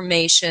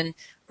information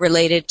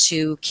related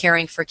to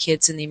caring for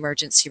kids in the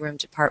emergency room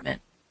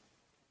department.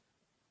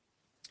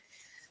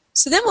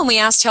 So then when we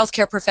asked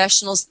healthcare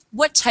professionals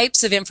what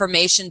types of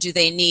information do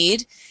they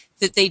need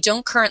that they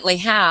don't currently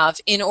have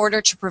in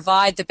order to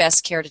provide the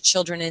best care to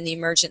children in the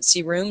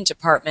emergency room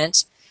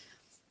department,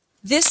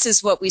 this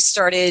is what we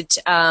started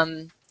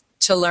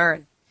to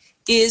learn,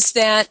 is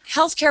that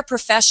healthcare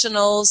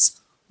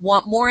professionals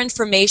want more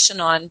information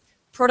on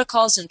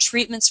protocols and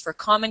treatments for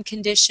common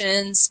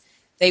conditions.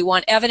 They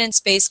want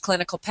evidence-based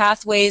clinical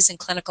pathways and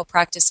clinical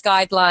practice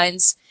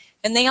guidelines,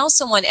 and they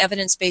also want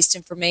evidence-based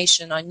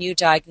information on new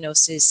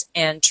diagnoses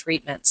and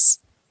treatments.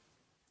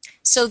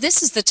 So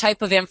this is the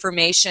type of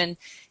information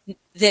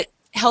that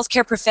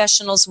healthcare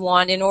professionals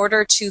want in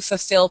order to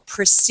fulfill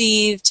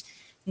perceived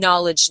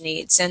knowledge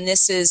needs. And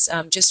this is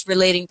just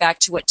relating back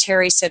to what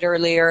Terry said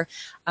earlier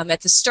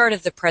at the start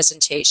of the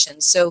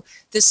presentation. So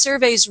the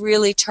survey is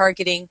really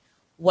targeting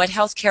what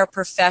healthcare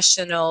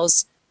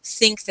professionals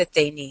think that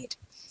they need.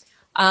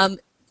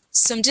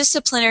 Some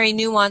disciplinary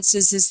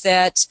nuances is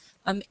that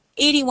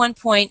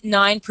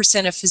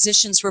 81.9% of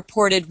physicians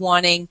reported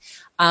wanting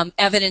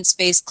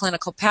evidence-based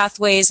clinical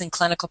pathways and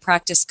clinical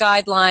practice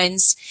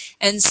guidelines,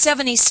 and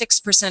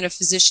 76% of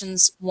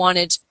physicians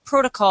wanted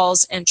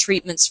protocols and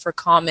treatments for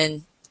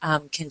common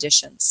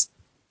conditions.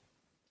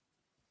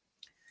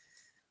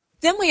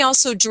 Then we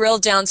also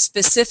drilled down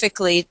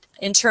specifically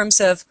in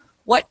terms of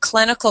what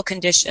clinical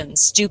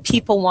conditions do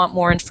people want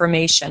more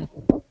information.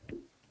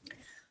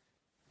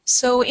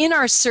 So in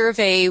our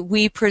survey,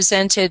 we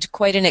presented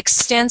quite an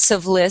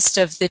extensive list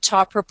of the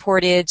top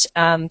reported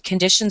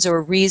conditions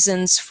or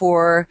reasons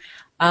for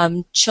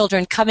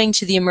children coming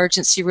to the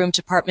emergency room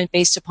department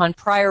based upon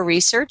prior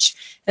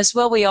research. As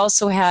well, we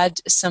also had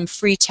some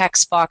free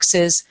text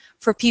boxes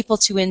for people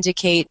to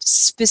indicate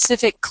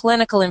specific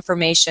clinical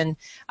information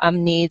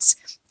needs.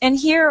 And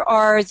here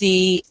are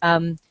the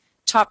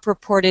top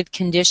reported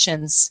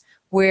conditions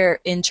where,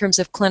 in terms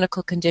of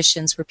clinical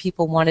conditions, where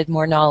people wanted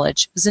more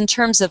knowledge. It was in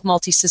terms of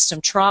multi-system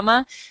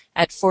trauma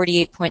at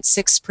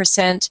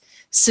 48.6%,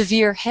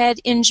 severe head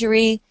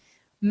injury,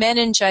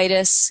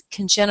 meningitis,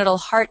 congenital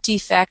heart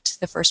defect,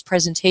 the first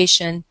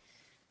presentation,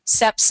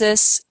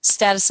 sepsis,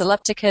 status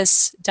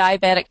epilepticus,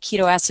 diabetic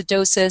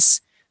ketoacidosis,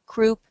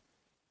 croup,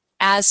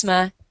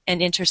 asthma,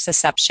 and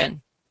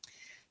interception.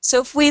 So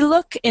if we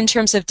look in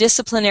terms of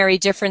disciplinary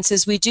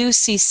differences, we do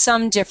see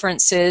some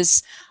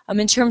differences.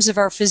 In terms of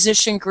our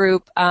physician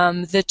group,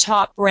 the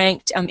top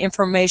ranked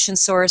information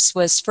source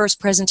was first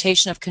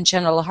presentation of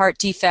congenital heart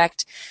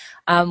defect,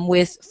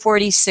 with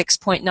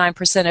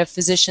 46.9% of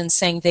physicians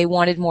saying they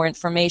wanted more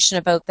information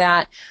about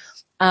that.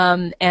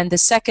 And the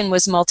second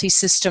was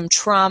multi-system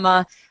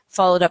trauma,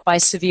 followed up by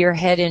severe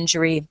head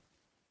injury.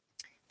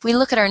 If we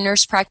look at our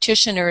nurse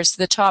practitioners,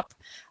 the top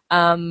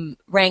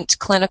ranked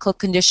clinical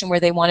condition where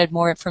they wanted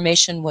more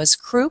information was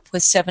croup,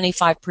 with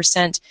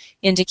 75%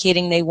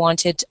 indicating they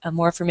wanted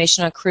more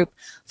information on croup,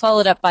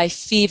 followed up by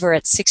fever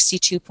at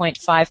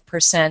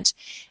 62.5%.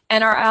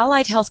 And our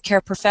allied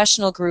healthcare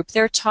professional group,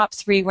 their top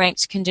 3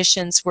 ranked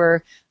conditions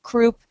were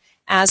croup,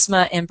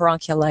 asthma, and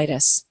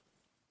bronchiolitis.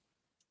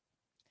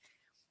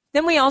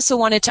 Then we also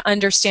wanted to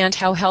understand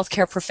how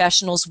healthcare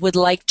professionals would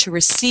like to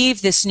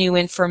receive this new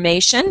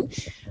information.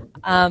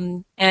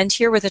 And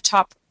here were the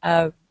top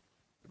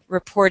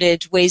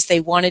reported ways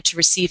they wanted to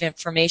receive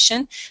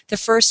information. The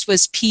first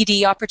was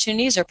PD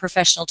opportunities, or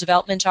professional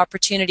development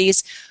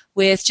opportunities,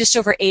 with just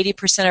over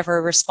 80% of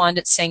our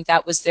respondents saying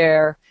that was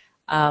their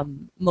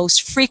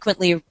most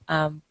frequently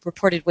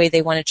reported way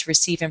they wanted to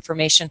receive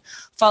information,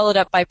 followed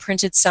up by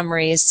printed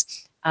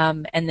summaries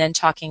and then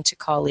talking to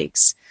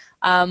colleagues.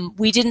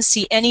 We didn't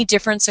see any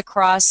difference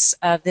across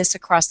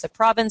across the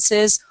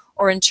provinces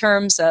or in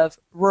terms of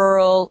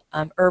rural,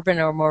 urban,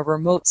 or more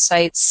remote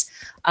sites.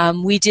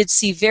 We did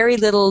see very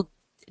little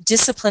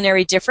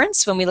disciplinary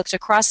difference when we looked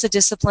across the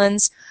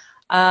disciplines,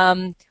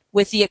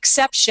 with the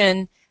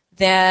exception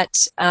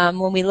that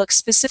when we look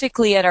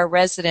specifically at our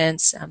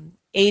residents,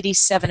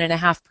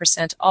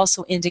 87.5%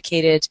 also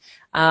indicated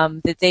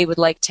that they would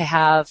like to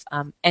have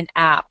an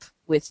app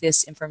with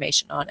this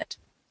information on it.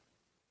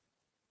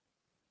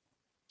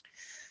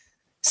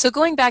 So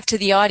going back to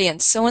the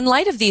audience, so in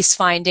light of these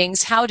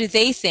findings, how do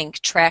they think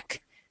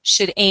TREKK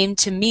should aim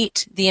to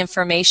meet the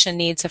information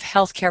needs of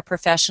healthcare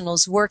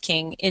professionals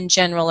working in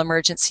general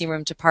emergency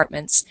room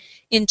departments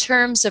in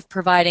terms of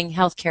providing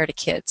healthcare to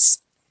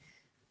kids?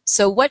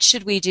 So what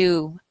should we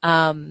do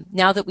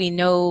now that we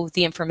know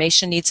the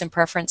information needs and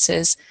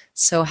preferences?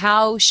 So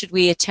how should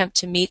we attempt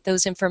to meet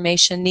those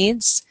information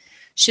needs?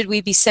 Should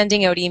we be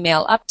sending out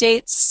email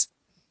updates,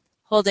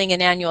 holding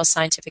an annual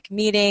scientific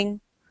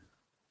meeting?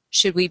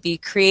 Should we be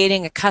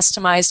creating a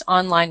customized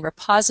online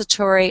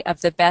repository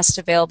of the best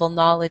available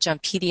knowledge on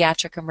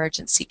pediatric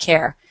emergency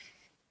care?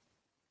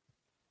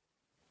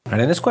 All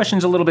right, and this question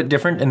is a little bit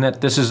different in that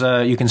this is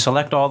you can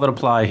select all that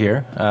apply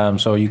here,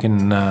 so you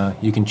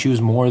can choose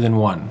more than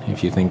one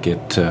if you think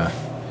it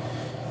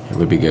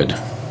would be good.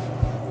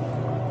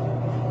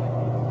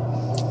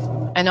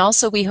 And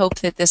also, we hope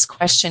that this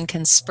question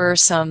can spur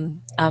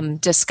some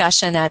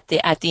discussion at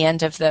the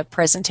end of the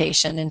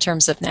presentation in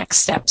terms of next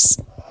steps.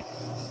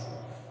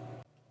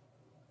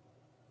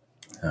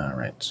 All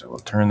right, so we'll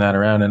turn that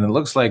around, and it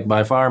looks like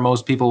by far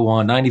most people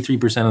want,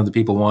 93% of the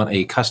people want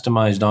a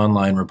customized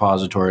online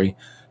repository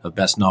of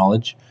best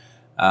knowledge.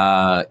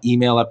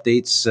 Email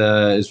updates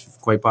is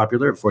quite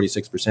popular at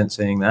 46%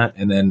 saying that,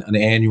 and then an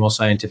annual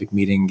scientific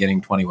meeting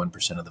getting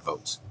 21% of the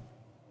votes.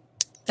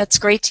 That's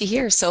great to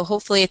hear. So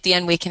hopefully at the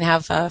end we can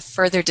have a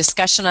further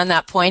discussion on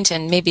that point,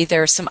 and maybe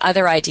there are some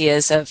other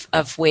ideas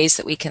of ways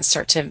that we can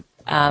start to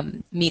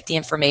meet the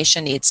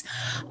information needs.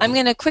 I'm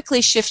going to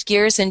quickly shift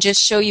gears and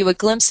just show you a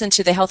glimpse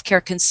into the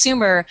healthcare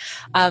consumer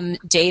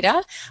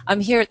data.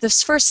 Here,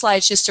 this first slide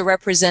is just a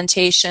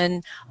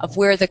representation of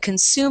where the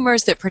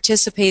consumers that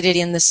participated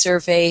in the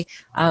survey,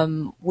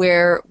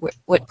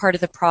 what part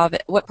of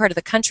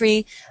the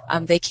country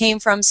they came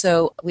from.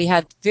 So we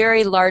had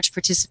very large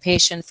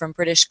participation from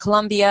British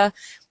Columbia,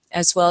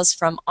 as well as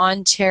from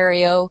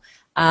Ontario,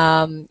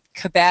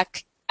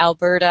 Quebec,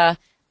 Alberta,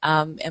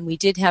 and we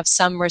did have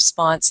some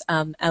response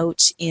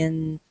out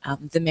in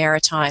the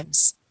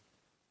Maritimes.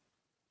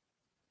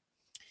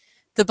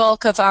 The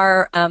bulk of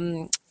our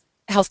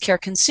healthcare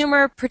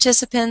consumer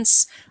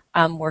participants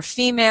were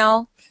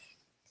female.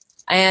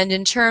 And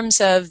in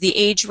terms of the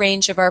age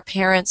range of our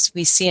parents,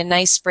 we see a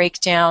nice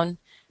breakdown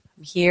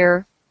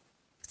here,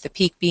 with the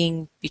peak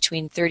being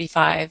between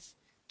 35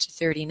 to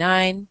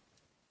 39.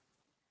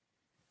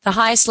 The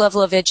highest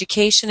level of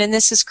education, and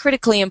this is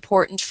critically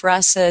important for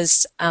us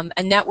as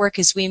a network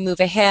as we move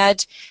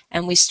ahead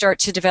and we start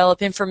to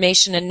develop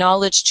information and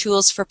knowledge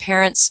tools for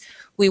parents.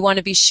 We want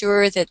to be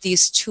sure that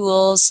these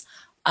tools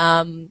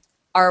are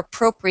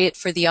appropriate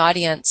for the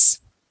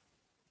audience.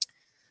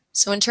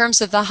 So in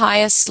terms of the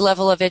highest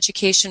level of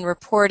education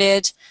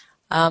reported,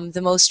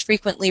 the most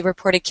frequently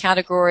reported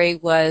category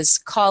was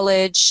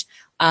college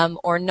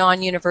or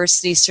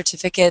non-university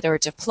certificate or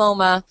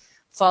diploma,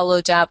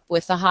 followed up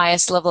with the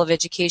highest level of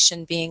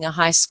education being a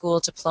high school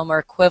diploma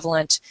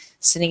equivalent,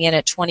 sitting in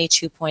at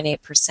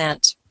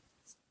 22.8%.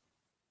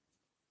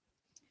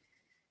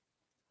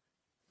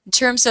 In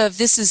terms of,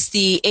 this is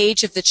the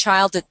age of the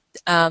child that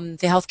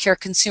the healthcare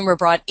consumer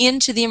brought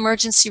into the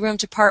emergency room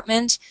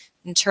department.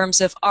 In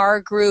terms of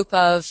our group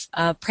of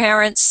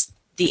parents,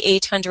 the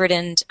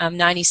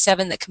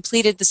 897 that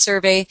completed the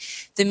survey,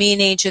 the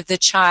mean age of the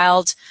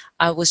child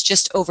was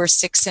just over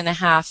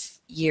 6.5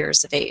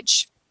 years of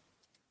age.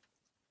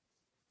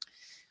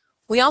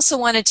 We also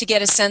wanted to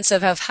get a sense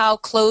of how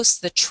close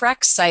the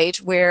TREKK site,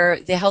 where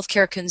the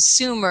healthcare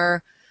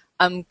consumer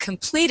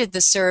completed the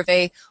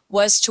survey,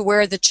 was to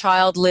where the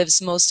child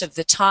lives most of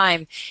the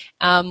time.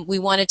 We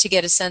wanted to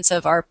get a sense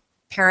of our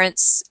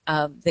parents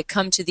that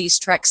come to these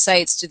TREKK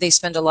sites. Do they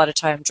spend a lot of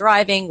time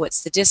driving?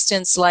 What's the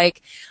distance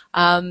like?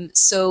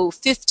 So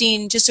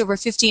just over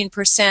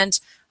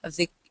 15% of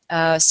the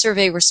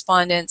survey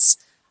respondents,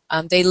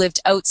 they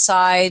lived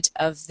outside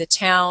of the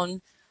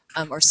town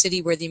or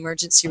city where the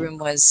emergency room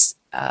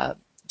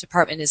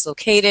department is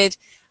located.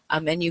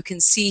 And you can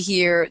see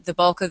here the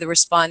bulk of the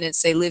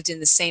respondents, they lived in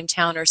the same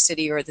town or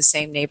city or the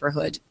same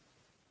neighborhood.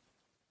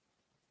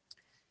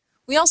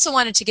 We also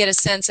wanted to get a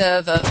sense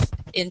of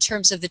in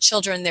terms of the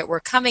children that were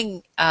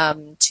coming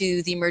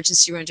to the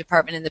emergency room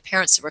department and the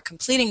parents that were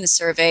completing the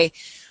survey,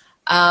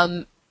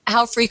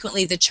 how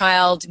frequently the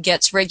child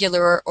gets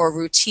regular or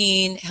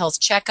routine health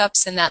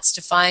checkups, and that's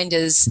defined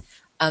as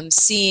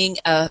seeing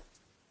a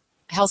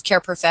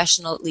healthcare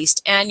professional at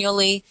least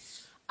annually.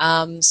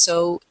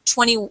 So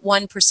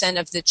 21%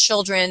 of the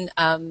children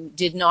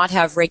did not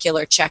have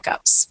regular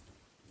checkups.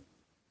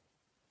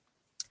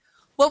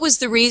 What was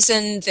the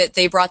reason that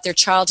they brought their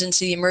child into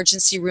the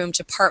emergency room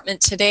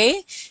department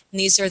today? And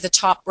these are the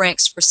top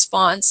ranked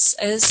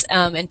responses,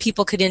 and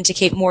people could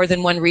indicate more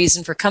than one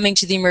reason for coming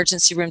to the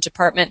emergency room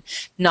department.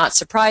 Not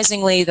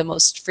surprisingly, the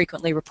most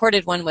frequently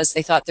reported one was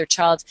they thought their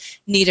child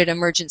needed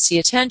emergency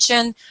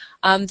attention.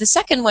 The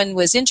second one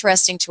was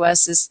interesting to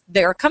us, is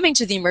they're coming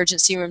to the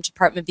emergency room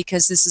department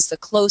because this is the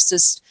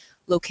closest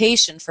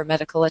location for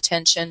medical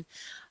attention,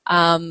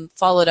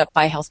 followed up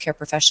by healthcare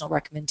professional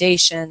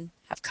recommendation,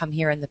 have come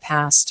here in the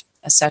past,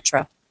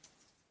 etc.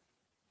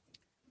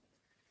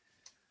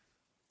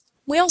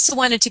 We also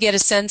wanted to get a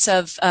sense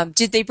of,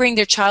 did they bring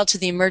their child to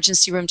the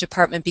emergency room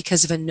department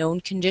because of a known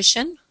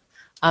condition?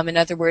 In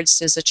other words,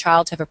 does a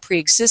child have a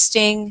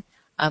pre-existing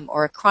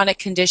or a chronic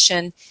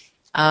condition?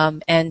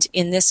 And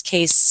in this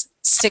case,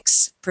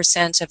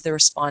 6% of the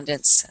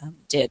respondents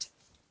did.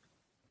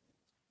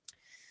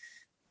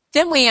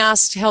 Then we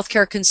asked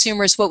healthcare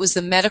consumers what was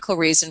the medical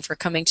reason for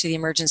coming to the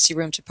emergency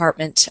room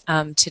department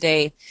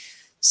today.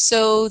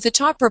 So the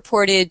top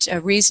reported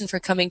reason for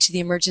coming to the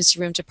emergency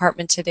room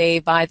department today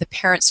by the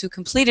parents who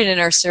completed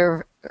our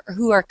survey,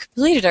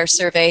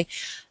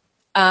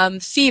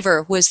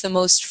 fever was the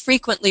most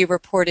frequently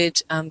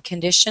reported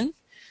condition,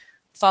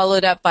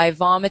 followed up by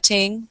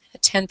vomiting,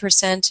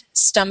 10%,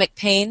 stomach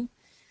pain.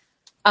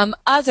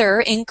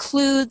 Other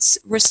includes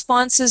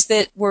responses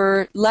that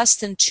were less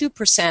than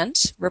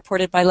 2%,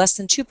 reported by less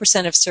than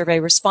 2% of survey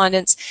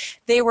respondents.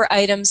 They were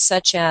items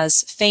such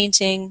as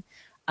fainting,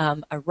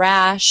 a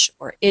rash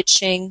or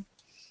itching,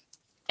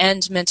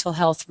 and mental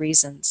health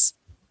reasons.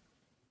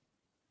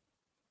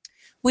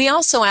 We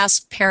also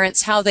asked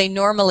parents how they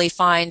normally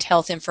find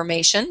health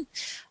information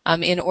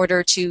in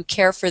order to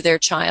care for their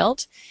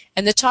child.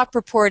 And the top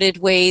reported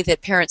way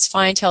that parents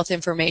find health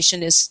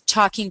information is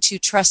talking to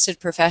trusted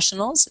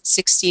professionals,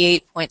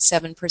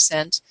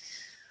 68.7%,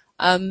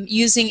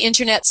 using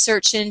internet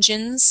search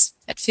engines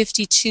at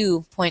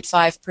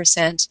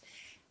 52.5%,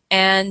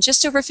 and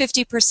just over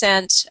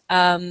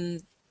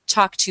 50%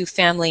 talk to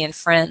family and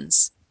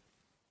friends.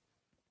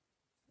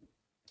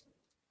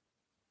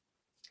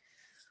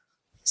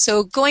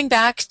 So going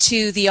back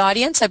to the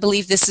audience, I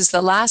believe this is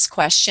the last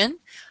question.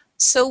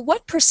 So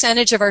what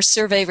percentage of our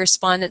survey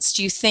respondents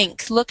do you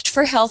think looked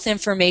for health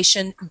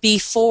information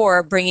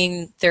before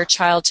bringing their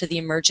child to the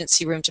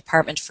emergency room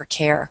department for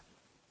care?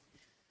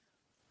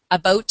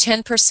 About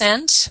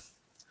 10%,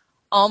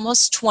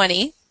 almost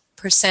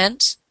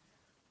 20%,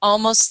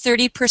 almost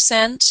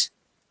 30%,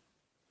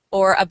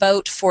 or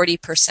about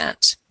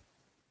 40%.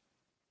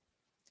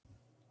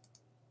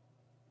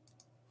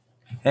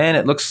 And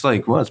it looks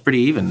like, well, it's pretty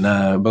even.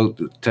 About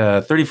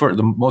 34.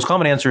 The most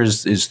common answer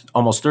is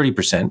almost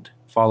 30%,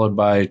 followed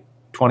by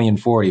 20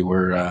 and 40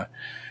 were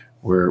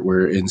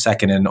in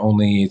second, and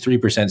only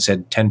 3%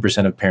 said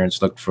 10% of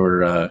parents looked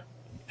for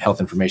health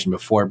information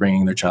before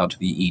bringing their child to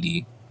the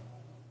ED.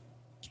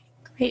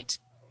 Great.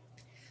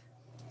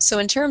 So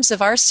in terms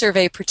of our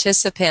survey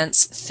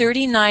participants,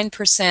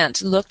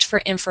 39% looked for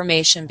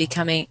information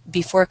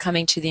before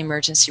coming to the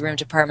emergency room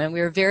department. We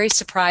were very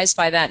surprised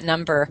by that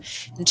number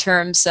in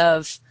terms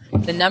of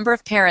the number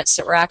of parents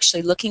that were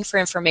actually looking for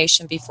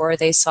information before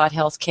they sought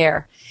health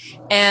care.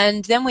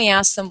 And then we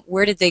asked them,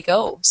 where did they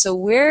go? So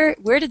where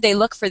did they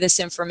look for this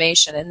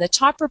information? And the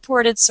top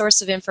reported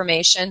source of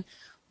information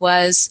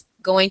was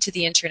going to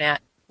the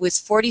internet, with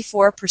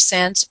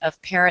 44%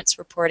 of parents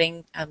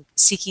reporting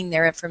seeking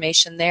their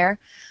information there,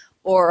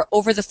 or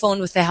over the phone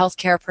with a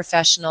healthcare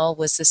professional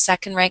was the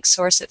second-ranked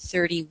source at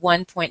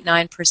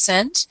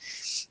 31.9%,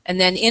 and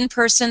then in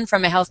person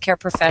from a healthcare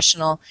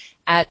professional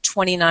at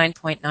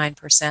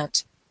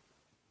 29.9%.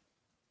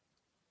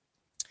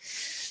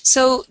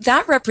 So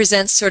that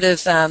represents sort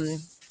of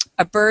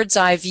a bird's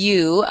eye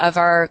view of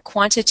our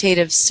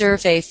quantitative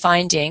survey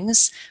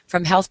findings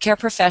from healthcare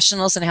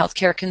professionals and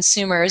healthcare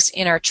consumers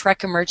in our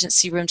TREKK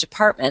emergency room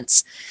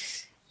departments.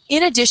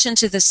 In addition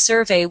to the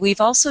survey,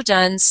 we've also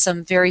done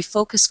some very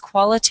focused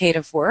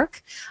qualitative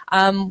work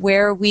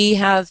where we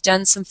have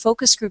done some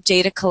focus group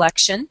data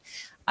collection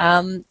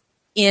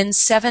in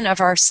 7 of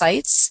our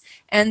sites.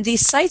 And the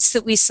sites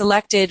that we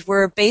selected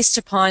were based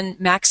upon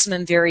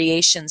maximum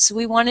variation. So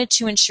we wanted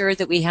to ensure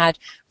that we had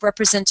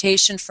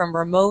representation from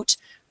remote,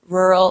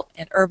 rural,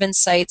 and urban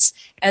sites,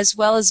 as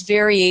well as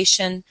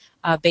variation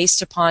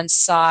based upon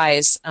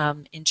size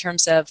in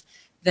terms of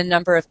the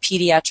number of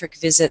pediatric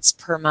visits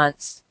per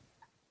month.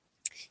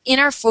 In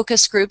our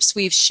focus groups,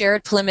 we've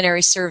shared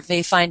preliminary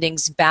survey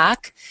findings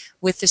back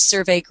with the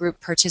survey group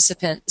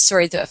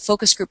the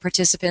focus group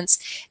participants,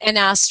 and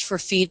asked for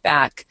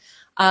feedback.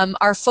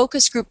 Our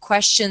focus group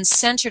questions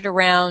centered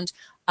around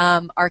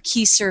our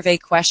key survey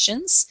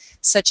questions,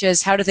 such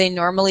as how do they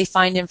normally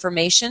find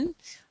information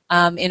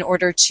in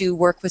order to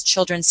work with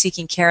children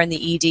seeking care in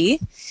the ED.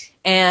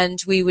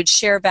 And we would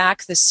share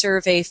back the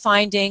survey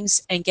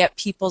findings and get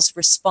people's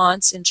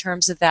response in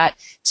terms of that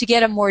to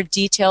get a more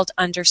detailed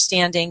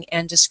understanding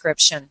and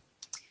description.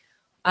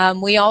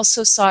 We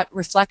also sought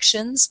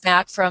reflections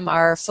back from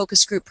our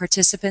focus group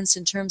participants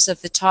in terms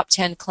of the top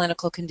 10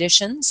 clinical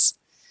conditions.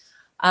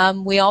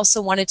 We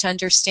also wanted to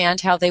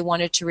understand how they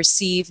wanted to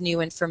receive new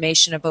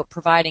information about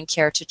providing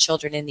care to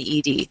children in the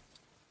ED.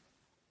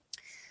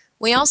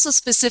 We also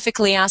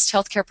specifically asked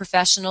healthcare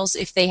professionals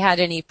if they had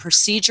any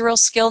procedural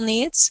skill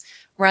needs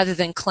rather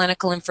than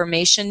clinical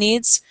information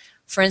needs.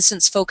 For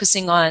instance,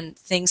 focusing on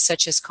things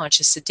such as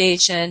conscious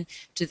sedation,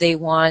 do they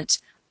want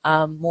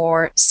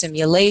more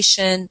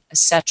simulation,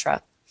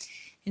 etc.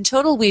 In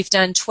total, we've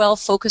done 12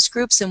 focus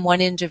groups and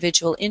 1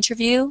 individual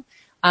interview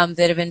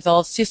that have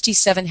involved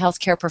 57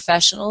 healthcare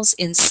professionals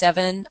in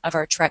 7 of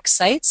our TREKK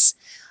sites.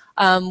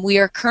 We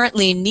are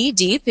currently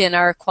knee-deep in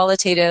our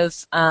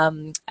qualitative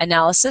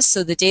analysis,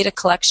 so the data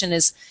collection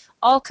is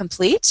all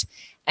complete,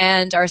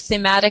 and our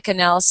thematic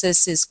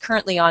analysis is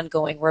currently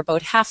ongoing. We're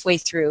about halfway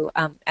through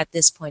at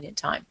this point in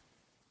time.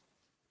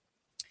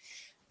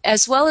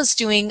 As well as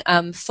doing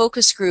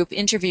focus group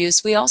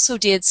interviews, we also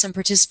did some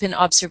participant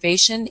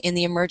observation in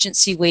the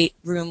emergency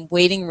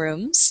waiting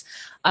rooms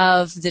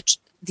of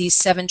these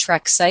 7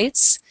 TREKK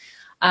sites.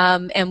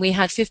 And we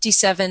had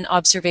 57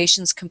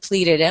 observations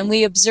completed. And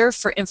we observed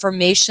for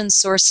information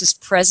sources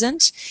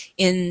present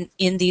in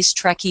these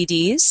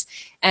TREKK EDs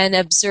and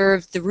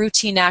observed the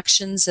routine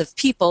actions of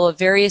people of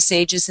various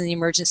ages in the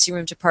emergency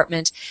room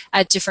department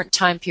at different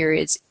time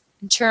periods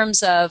in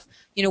terms of,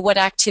 what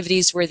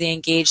activities were they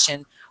engaged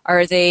in.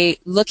 Are they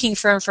looking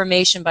for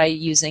information by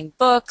using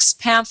books,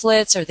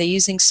 pamphlets? Are they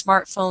using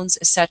smartphones,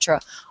 etc.?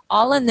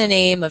 All in the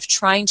name of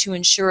trying to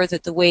ensure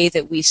that the way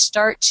that we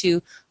start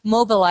to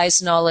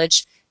mobilize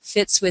knowledge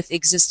fits with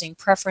existing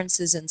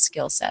preferences and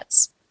skill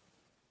sets.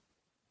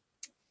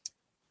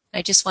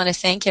 I just want to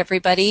thank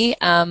everybody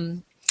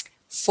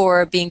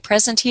for being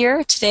present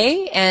here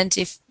today, and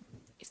if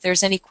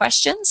there's any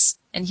questions,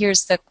 and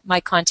here's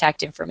my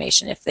contact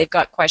information if they've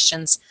got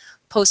questions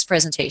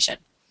post-presentation.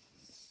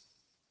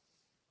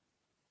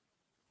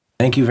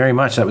 Thank you very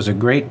much. That was a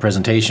great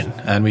presentation.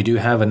 And we do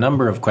have a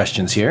number of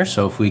questions here,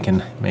 so if we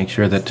can make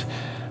sure that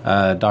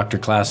Dr.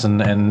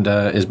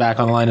 Klassen is back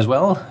online as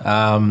well.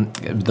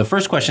 The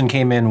first question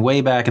came in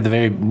way back at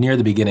near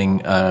the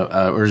beginning,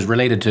 or is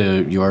related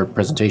to your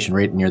presentation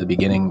right near the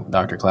beginning,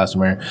 Dr. Klassen,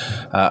 where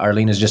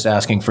Arlene is just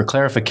asking for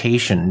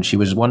clarification. She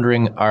was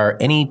wondering, are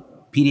any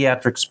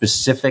pediatric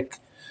specific,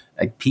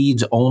 like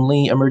PEDS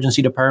only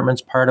emergency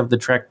departments part of the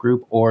TREKK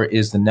group, or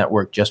is the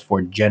network just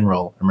for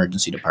general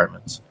emergency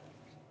departments?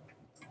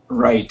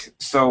 Right.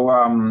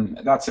 So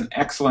that's an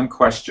excellent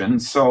question.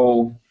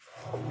 So,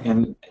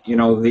 the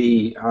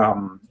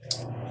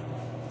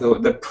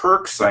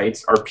TREKK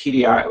sites are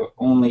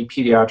only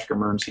pediatric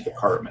emergency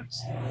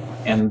departments,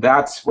 and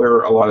that's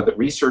where a lot of the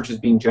research is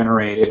being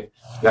generated.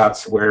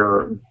 That's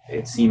where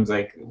it seems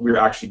like we're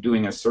actually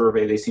doing a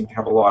survey. They seem to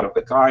have a lot of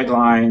the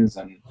guidelines,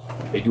 and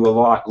they do a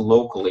lot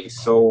locally.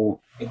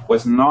 So it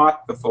was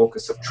not the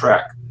focus of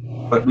TREKK.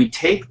 But we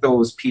take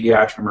those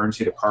pediatric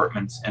emergency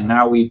departments, and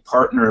now we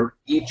partner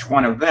each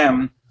one of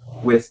them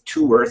with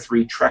 2 or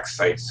 3 TREKK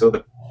sites. So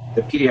the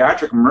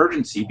pediatric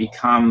emergency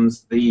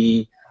becomes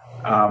the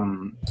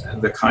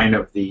kind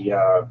of the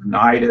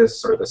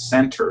nidus or the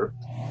center,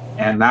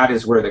 and that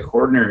is where the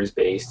coordinator is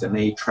based. And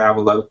they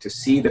travel out to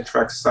see the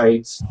TREKK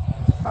sites.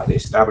 They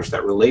establish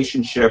that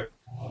relationship.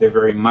 They're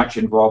very much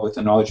involved with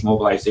the knowledge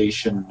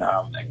mobilization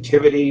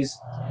activities.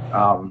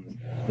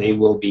 They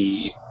will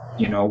be.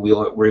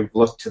 We'll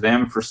look to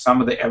them for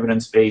some of the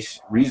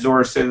evidence-based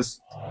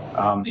resources.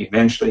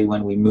 Eventually,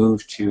 when we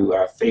move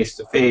to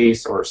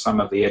face-to-face or some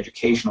of the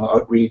educational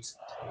outreach,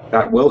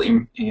 that will,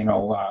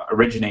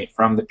 originate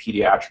from the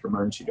pediatric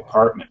emergency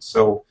department.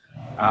 So,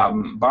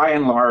 by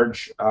and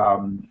large,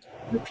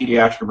 the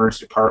pediatric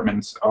emergency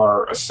departments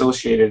are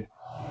associated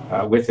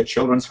with the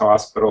Children's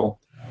Hospital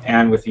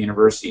and with the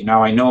university.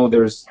 Now, I know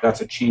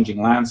that's a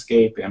changing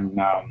landscape, and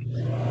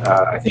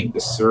I think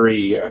the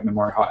Surrey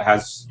Memorial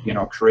has,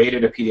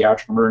 created a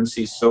pediatric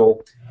emergency.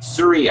 So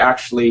Surrey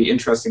actually,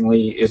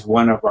 interestingly, is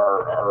one of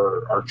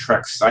our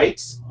TREKK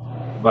sites,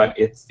 but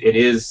it's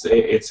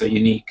a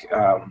unique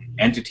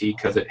entity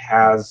because it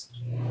has,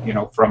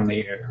 from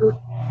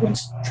when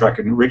TREKK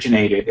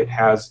originated, it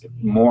has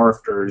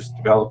morphed or is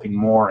developing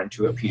more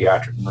into a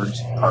pediatric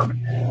emergency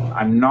department.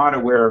 I'm not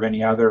aware of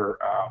any other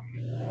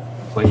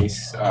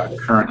place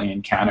currently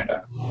in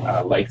Canada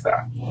like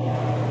that.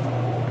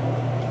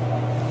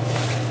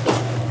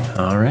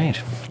 All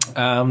right.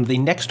 The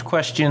next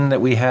question that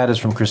we had is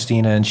from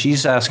Christina, and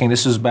she's asking,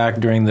 this is back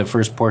during the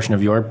first portion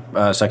of your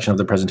section of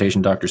the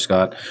presentation, Dr.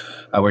 Scott,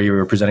 where you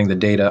were presenting the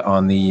data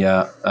on the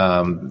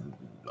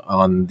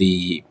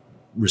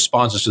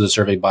responses to the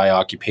survey by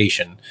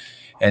occupation.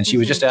 And she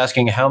was just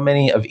asking how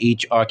many of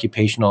each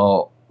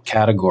occupational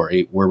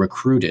category were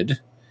recruited,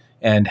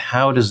 and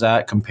how does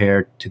that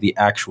compare to the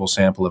actual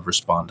sample of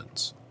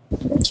respondents?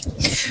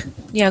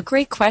 Yeah,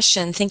 great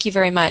question. Thank you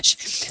very much.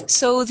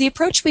 So the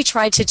approach we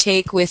tried to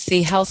take with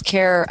the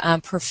healthcare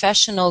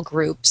professional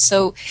group,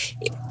 so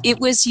it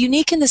was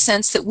unique in the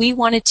sense that we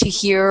wanted to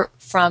hear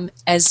from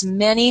as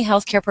many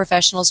healthcare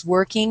professionals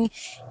working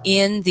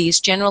in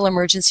these general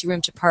emergency room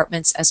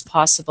departments as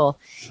possible.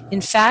 In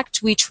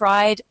fact, we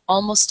tried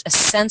almost a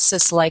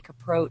census-like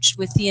approach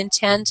with the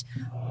intent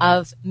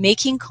of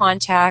making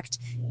contact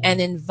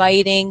and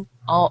inviting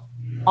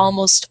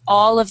almost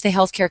all of the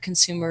healthcare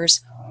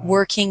consumers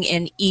working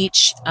in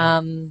each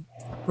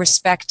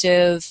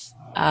respective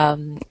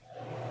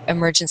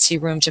emergency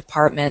room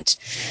department.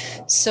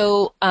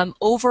 So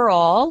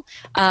overall,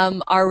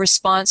 our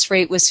response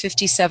rate was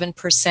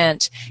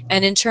 57%.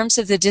 And in terms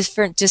of the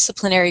different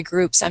disciplinary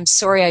groups, I'm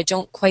sorry I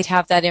don't quite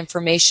have that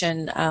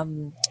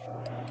information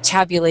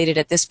tabulated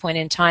at this point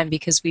in time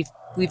because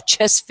we've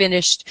just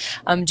finished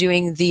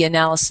doing the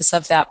analysis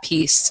of that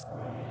piece.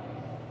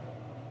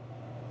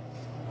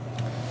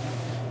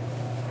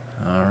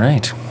 All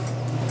right.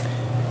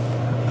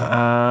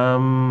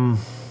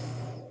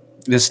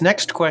 This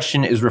next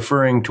question is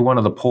referring to one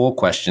of the poll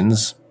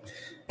questions,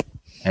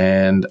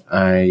 and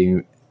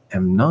I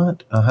am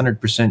not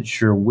 100%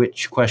 sure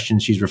which question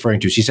she's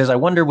referring to. She says, I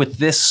wonder with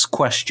this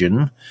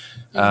question,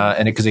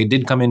 and because it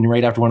did come in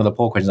right after one of the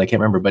poll questions, I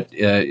can't remember, but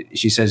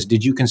she says,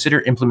 did you consider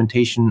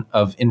implementation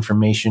of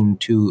information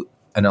to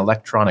an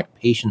electronic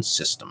patient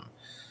system?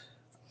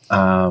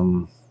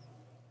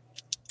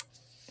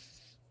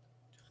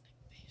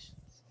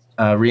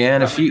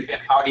 Rianne, if you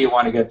how do you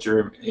want to get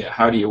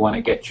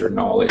your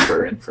knowledge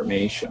or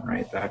information,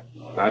 right?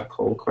 That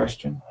poll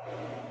question.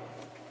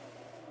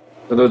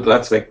 So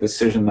that's like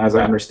decision, as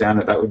I understand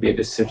it, that would be a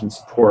decision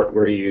support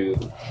where you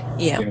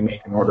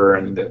make an order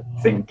and the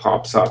thing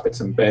pops up.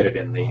 It's embedded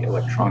in the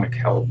electronic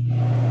health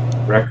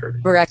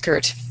record.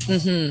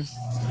 Mm-hmm.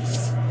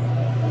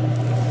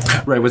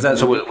 Right. Was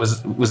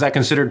that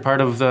considered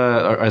part of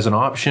as an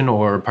option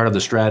or part of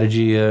the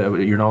strategy?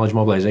 Your knowledge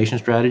mobilization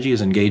strategy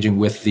is engaging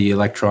with the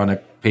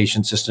electronic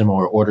patient system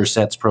or order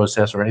sets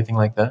process or anything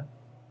like that?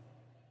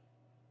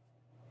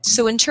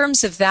 So in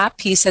terms of that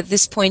piece, at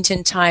this point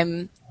in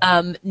time,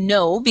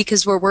 no,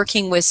 because we're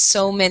working with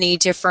so many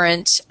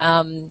different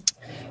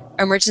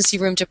emergency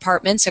room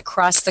departments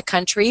across the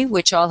country,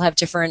 which all have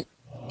different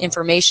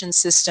information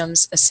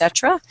systems,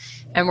 etc.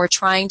 And we're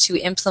trying to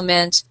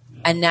implement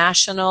a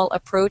national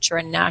approach or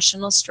a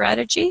national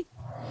strategy.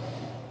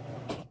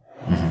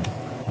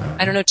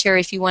 I don't know, Terry,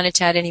 if you wanted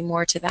to add any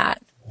more to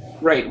that.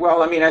 Right.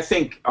 Well, I mean, I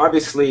think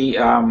obviously,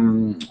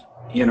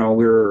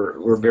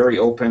 we're very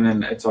open,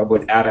 and it's all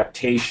about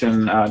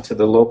adaptation to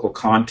the local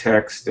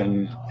context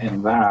and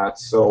that.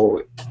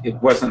 So it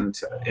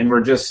wasn't, and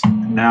we're just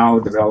now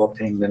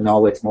developing the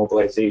knowledge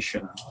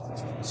mobilization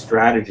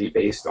strategy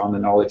based on the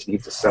knowledge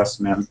needs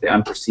assessment, the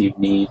unperceived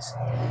needs,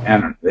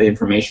 and the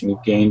information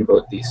we've gained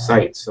about these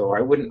sites. So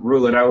I wouldn't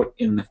rule it out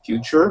in the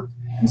future.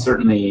 And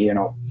certainly,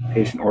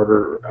 patient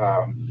order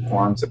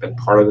forms have been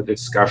part of the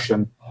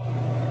discussion.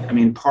 I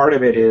mean, part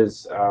of it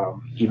is,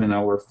 even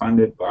though we're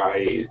funded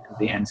by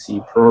the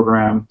NC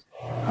program,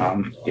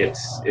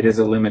 it is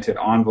a limited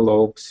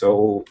envelope.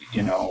 So,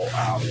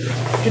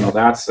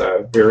 that's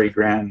a very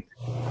grand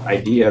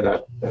idea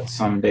that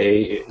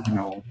someday,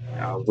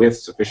 with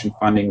sufficient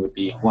funding would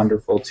be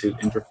wonderful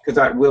because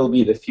that will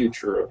be the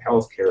future of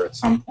healthcare at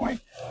some point.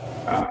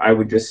 I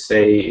would just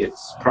say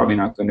it's probably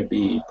not going to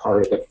be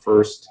part of the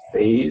first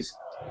phase.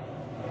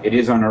 It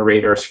is on our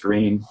radar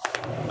screen,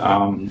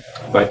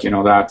 but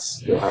you'll have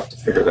to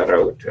figure that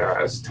out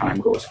as time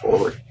goes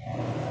forward.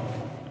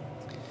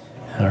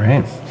 All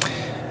right.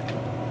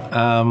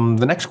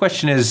 The next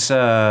question is,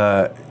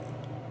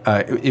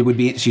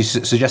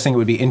 she's suggesting it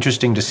would be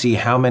interesting to see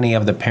how many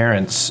of the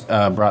parents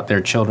brought their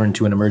children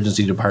to an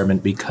emergency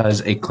department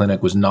because a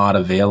clinic was not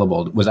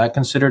available. Was that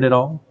considered at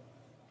all?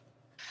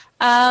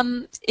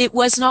 It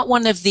was not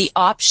one of the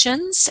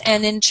options,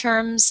 and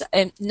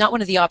not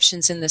one of the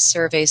options in the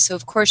survey. So,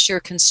 of course, you're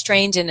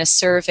constrained in a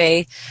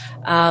survey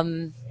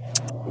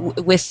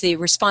with the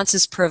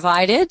responses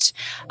provided,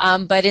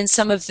 but in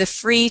some of the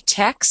free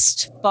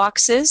text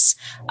boxes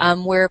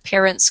where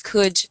parents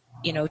could,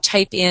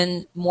 type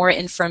in more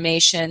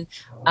information,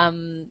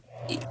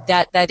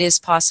 that is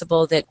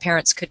possible that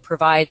parents could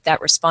provide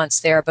that response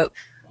there. But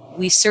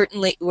we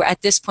certainly,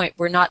 at this point,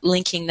 we're not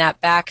linking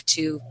that back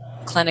to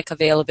clinic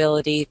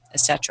availability,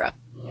 etc.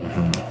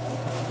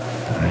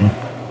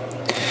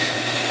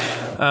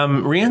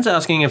 Rianne's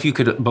asking if you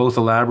could both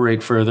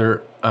elaborate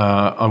further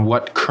on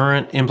what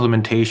current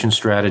implementation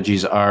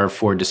strategies are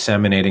for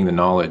disseminating the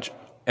knowledge,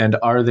 and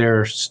are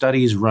there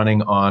studies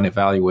running on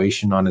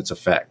evaluation on its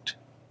effect?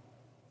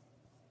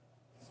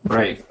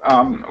 Right.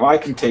 Well, I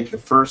can take the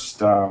first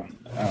go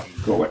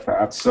with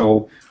that.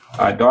 So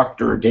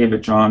Dr.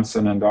 David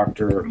Johnson and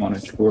Dr. Mona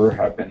Jabour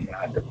have been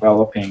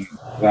developing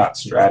that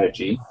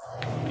strategy.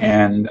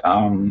 And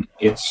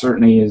it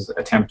certainly is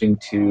attempting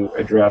to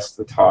address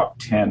the top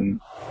 10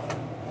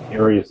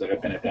 areas that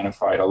have been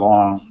identified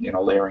along,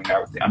 layering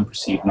out the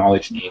unperceived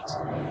knowledge needs.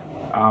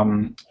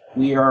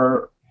 We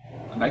are,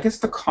 I guess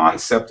the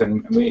concept,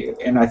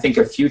 and I think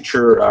a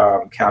future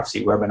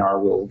CAPC webinar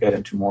will get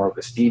into more of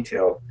this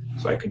detail,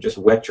 so I can just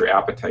whet your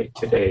appetite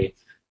today.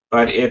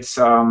 But it's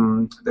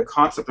the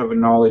concept of a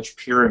knowledge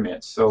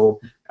pyramid. So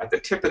at the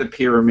tip of the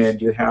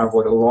pyramid, you have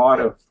what a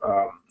lot of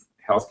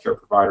healthcare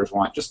providers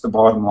want, just the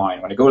bottom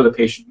line. When I go to the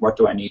patient, what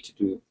do I need to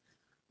do?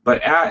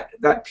 But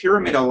that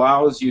pyramid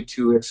allows you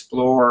to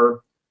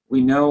explore.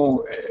 We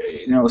know,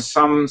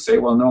 some say,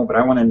 well, no, but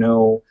I want to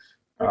know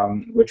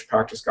which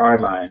practice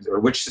guidelines or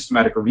which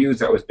systematic reviews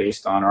that was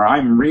based on, or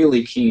I'm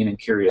really keen and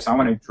curious. I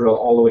want to drill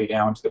all the way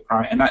down to the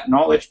primary. And that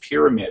knowledge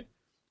pyramid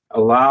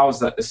allows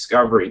that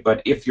discovery.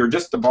 But if you're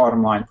just the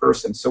bottom line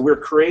person, so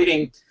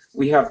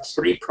we have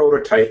 3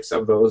 prototypes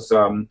of those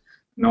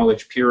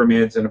knowledge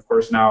pyramids, and of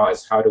course now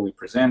as how do we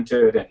present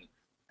it,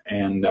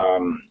 and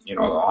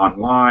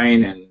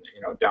online, and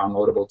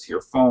downloadable to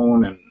your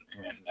phone, and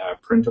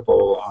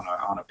printable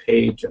on a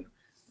page,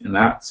 and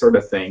that sort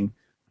of thing.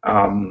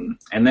 And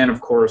then,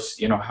 of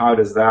course, how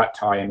does that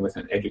tie in with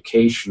an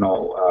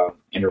educational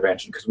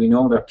intervention? Because we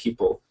know that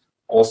people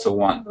also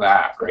want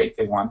that, right?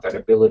 They want that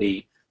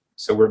ability.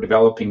 So we're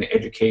developing the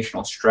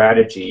educational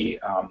strategy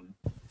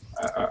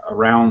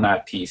around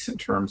that piece in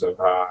terms of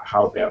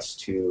how best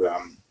to,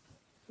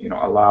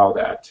 allow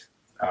that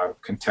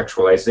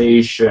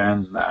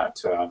contextualization,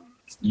 that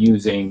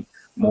using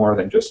more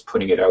than just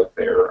putting it out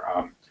there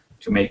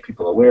to make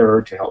people aware,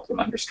 to help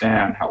them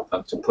understand, help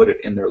them to put it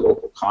in their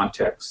local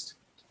context.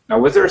 Now,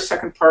 was there a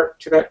second part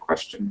to that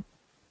question?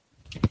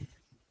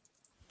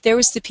 There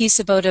was the piece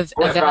about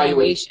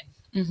evaluation.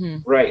 Mm-hmm.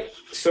 Right.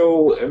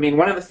 So, I mean,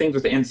 one of the things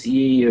with the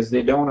NCE is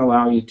they don't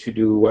allow you to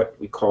do what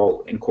we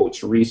call, in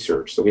quotes,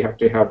 research. So we have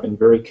to have been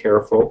very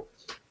careful.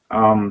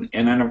 And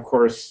then, of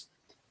course,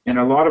 and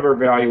a lot of our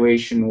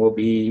evaluation will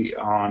be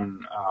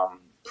on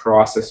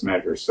process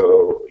measures.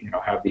 So,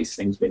 have these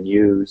things been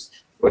used?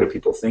 What do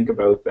people think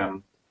about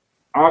them?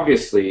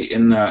 Obviously,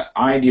 in the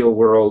ideal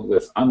world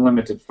with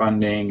unlimited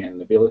funding and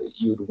the ability,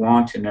 you'd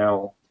want to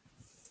know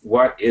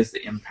what is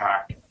the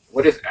impact,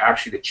 what is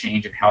actually the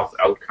change in health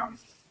outcome.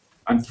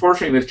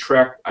 Unfortunately, with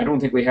TREKK, I don't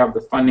think we have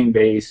the funding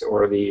base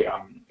or the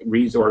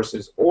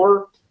resources,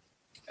 or,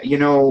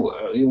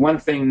 one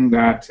thing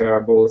that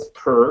both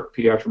PERC,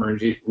 Pediatric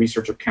Emergency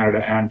Research of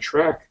Canada, and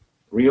TREKK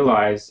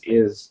realize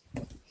is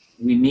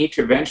we need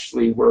to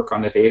eventually work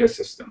on the data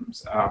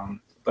systems,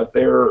 but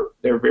they're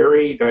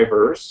very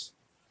diverse.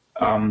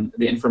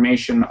 The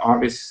information,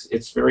 obviously,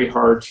 it's very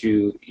hard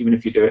to, even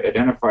if you do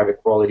identify the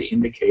quality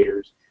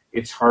indicators,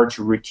 it's hard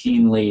to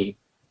routinely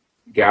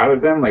gather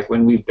them. Like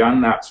when we've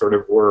done that sort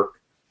of work,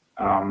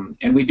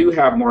 and we do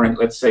have more,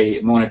 let's say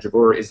Mona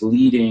Jabour is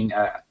leading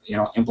a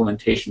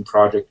implementation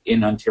project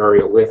in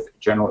Ontario with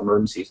general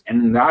emergencies,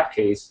 and in that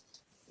case,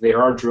 they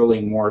are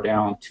drilling more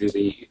down to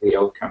the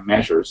outcome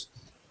measures.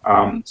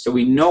 So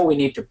we know we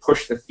need to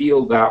push the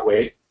field that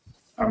way.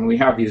 We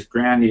have these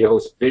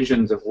grandiose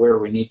visions of where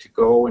we need to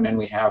go, and then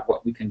we have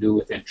what we can do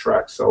within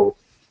TREKK. So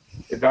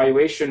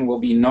evaluation will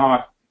be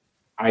not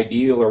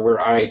ideal or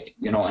where I,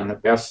 in the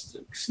best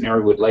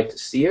scenario would like to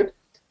see it.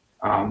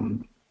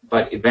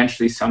 But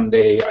eventually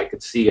someday I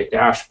could see a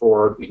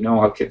dashboard. We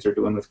know how kids are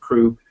doing with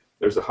croup.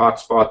 There's a hot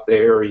spot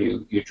there.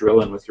 You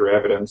drill in with your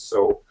evidence.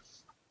 So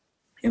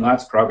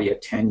that's probably a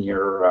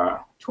 10-year,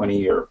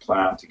 20-year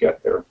plan to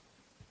get there.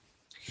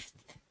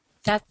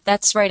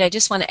 That's right. I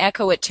just want to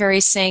echo what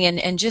Terry's saying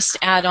and just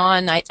add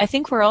on. I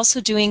think we're also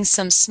doing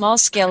some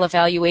small-scale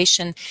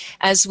evaluation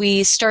as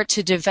we start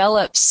to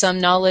develop some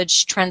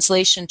knowledge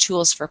translation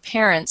tools for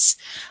parents.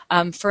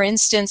 For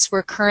instance,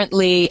 we're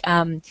currently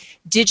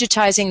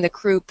digitizing the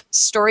croup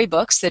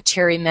storybooks that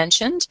Terry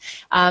mentioned,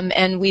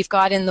 and we've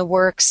got in the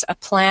works a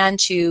plan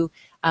to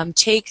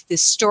take the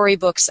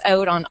storybooks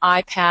out on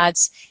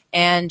iPads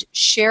and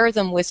share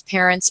them with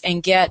parents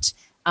and get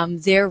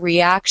their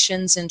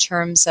reactions in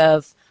terms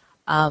of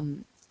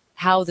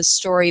how the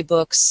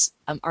storybooks,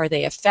 are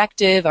they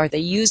effective, are they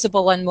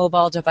usable on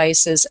mobile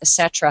devices,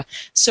 etc.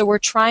 So we're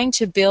trying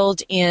to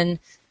build in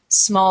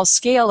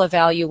small-scale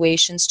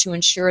evaluations to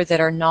ensure that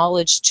our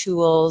knowledge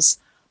tools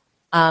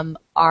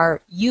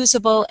are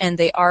usable and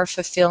they are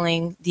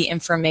fulfilling the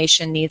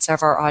information needs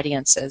of our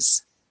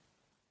audiences.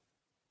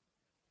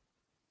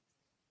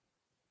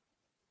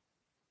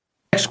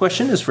 Next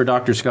question is for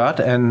Dr. Scott,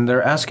 and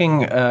they're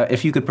asking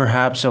if you could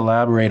perhaps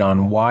elaborate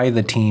on why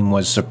the team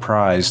was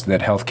surprised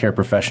that healthcare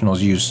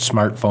professionals used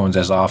smartphones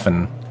as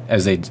often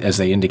as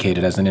they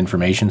indicated as an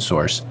information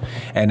source,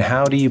 and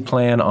how do you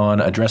plan on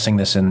addressing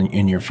this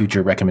in your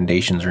future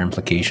recommendations or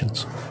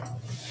implications?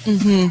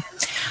 Mm-hmm.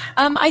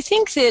 I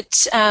think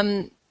that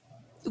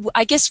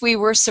I guess we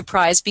were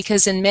surprised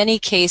because in many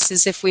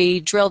cases, if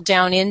we drill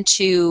down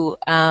into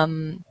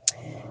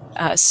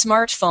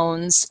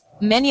smartphones,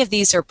 many of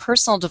these are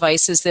personal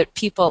devices that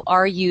people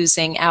are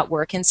using at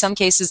work. In some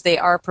cases, they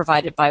are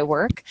provided by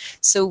work.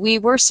 So we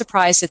were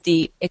surprised at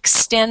the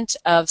extent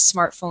of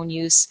smartphone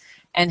use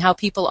and how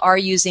people are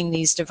using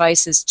these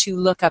devices to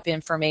look up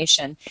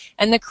information.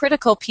 And the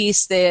critical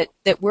piece that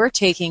we're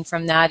taking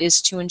from that is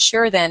to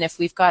ensure then, if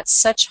we've got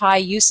such high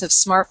use of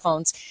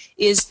smartphones,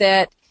 is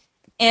that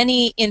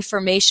any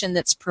information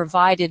that's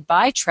provided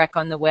by TREKK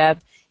on the web,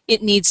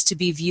 it needs to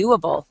be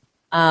viewable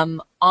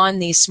on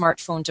these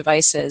smartphone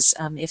devices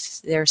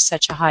if there's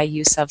such a high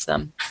use of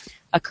them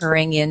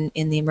occurring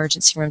in the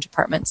emergency room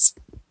departments.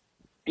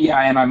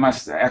 Yeah, and I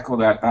must echo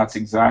that. That's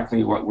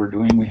exactly what we're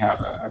doing. We have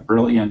a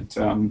brilliant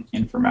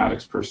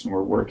informatics person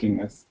we're working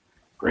with,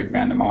 Greg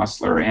Van de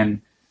Mosler,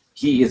 and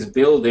he is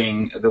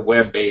building the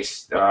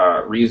web-based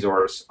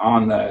resource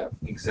on the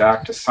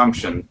exact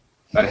assumption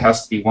that it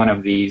has to be one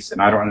of these,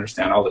 and I don't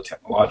understand all the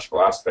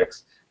technological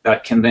aspects,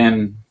 that can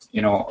then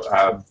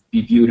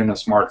be viewed in a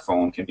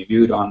smartphone, can be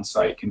viewed on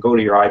site, can go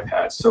to your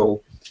iPad.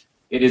 So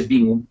it is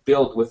being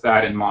built with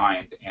that in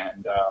mind,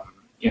 and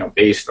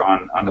based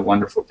on the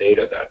wonderful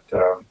data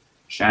that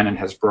Shannon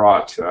has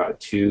brought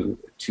to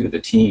the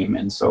team,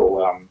 and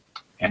so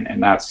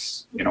and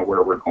that's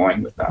where we're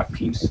going with that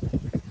piece.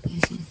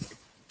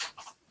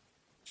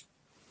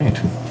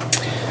 Great.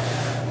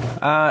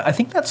 I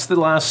think that's the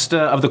last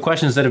of the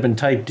questions that have been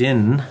typed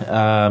in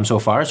so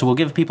far. So we'll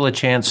give people a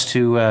chance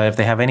to, if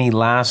they have any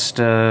last,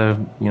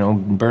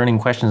 burning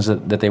questions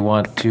that they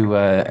want to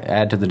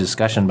add to the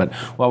discussion. But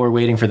while we're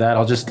waiting for that,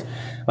 I'll just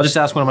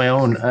ask one of my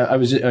own.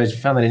 I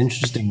found that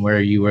interesting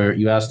where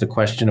you asked a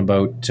question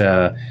about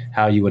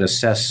how you would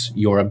assess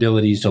your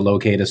abilities to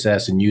locate,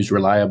 assess, and use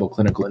reliable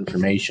clinical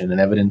information and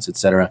evidence, et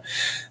cetera,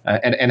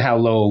 and how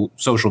low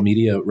social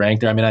media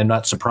ranked there. I mean, I'm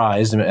not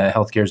surprised.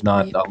 Healthcare is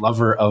not a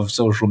lover of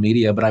social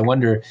media, but I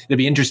wonder, it'd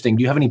be interesting.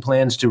 Do you have any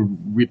plans to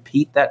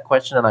repeat that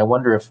question? And I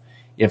wonder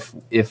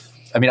if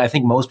I mean, I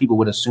think most people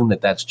would assume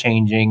that that's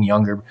changing.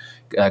 Younger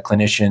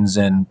clinicians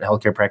and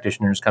healthcare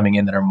practitioners coming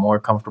in that are more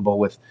comfortable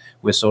with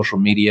social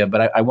media.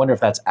 But I wonder if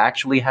that's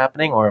actually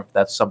happening, or if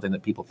that's something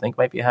that people think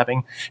might be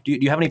happening. Do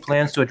you have any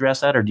plans to address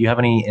that, or do you have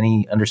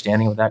any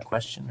understanding of that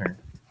question? Or?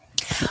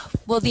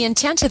 Well, the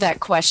intent of that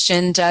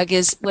question, Doug,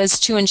 was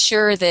to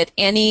ensure that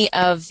any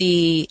of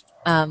the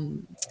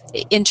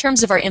in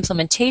terms of our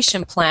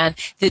implementation plan,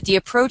 that the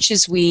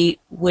approaches we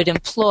would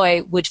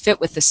employ would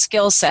fit with the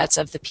skill sets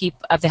of the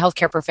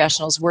healthcare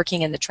professionals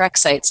working in the TREKK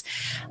sites.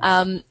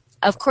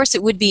 Of course,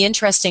 it would be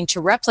interesting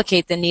to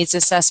replicate the needs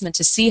assessment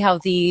to see how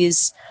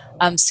these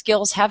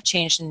skills have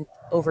changed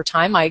over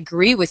time. I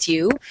agree with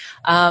you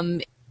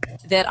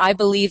that I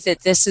believe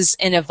that this is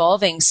an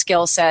evolving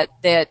skill set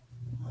that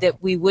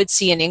we would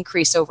see an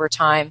increase over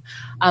time.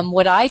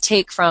 What I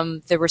take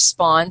from the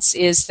response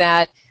is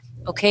that,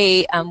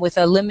 okay, with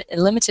a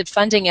limited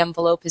funding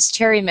envelope, as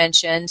Terry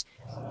mentioned,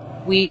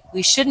 we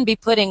shouldn't be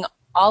putting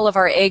all of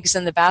our eggs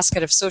in the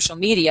basket of social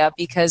media,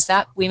 because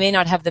that we may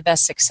not have the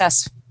best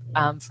success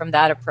from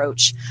that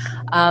approach.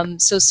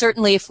 So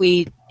certainly if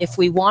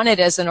we wanted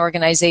as an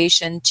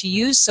organization to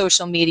use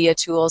social media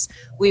tools,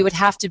 we would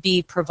have to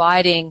be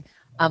providing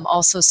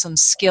also some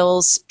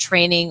skills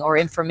training or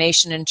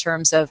information in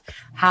terms of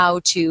how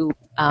to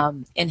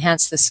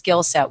enhance the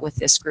skill set with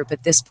this group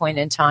at this point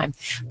in time.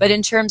 But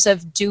in terms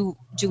of do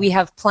we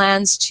have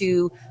plans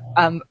to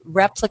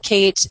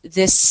replicate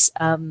this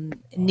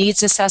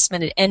needs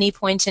assessment at any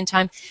point in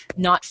time?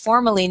 Not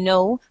formally,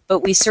 no, but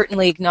we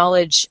certainly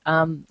acknowledge,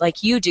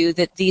 like you do,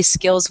 that these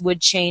skills would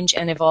change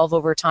and evolve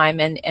over time,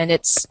 and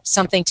it's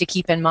something to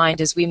keep in mind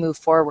as we move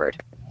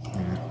forward.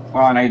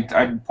 Well, and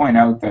I'd point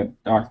out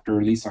that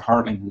Dr. Lisa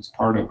Hartling, who's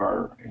one of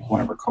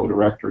our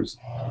co-directors,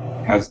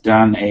 has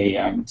done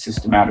a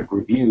systematic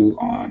review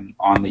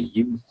on the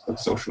use of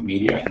social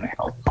media in the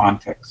health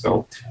context.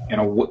 So,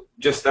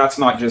 that's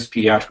not just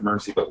pediatric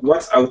emergency, but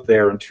what's out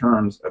there in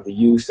terms of the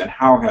use and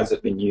how has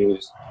it been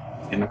used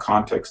in the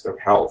context of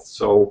health.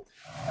 So,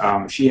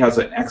 she has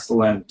an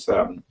excellent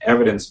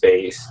evidence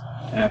base,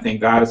 and I think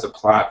that is a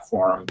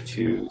platform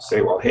to say,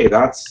 well, hey,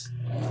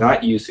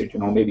 that usage,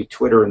 maybe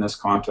Twitter in this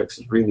context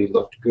has really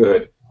looked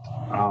good.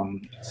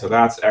 So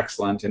that's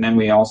excellent. And then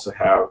we also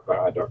have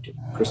Dr.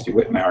 Christy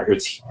Whitmire,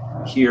 who's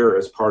here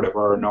as part of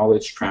our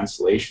knowledge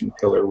translation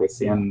pillar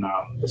within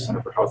the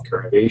Center for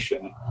Healthcare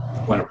Innovation.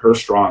 One of her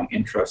strong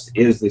interests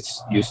is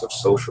this use of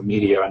social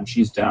media, and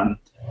she's done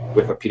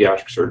with a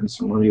pediatric surgeon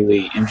some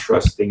really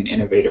interesting and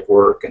innovative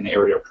work in the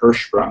area of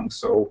Hirschsprung.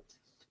 So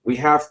we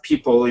have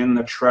people in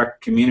the TREKK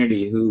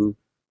community who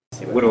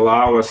would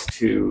allow us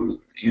to,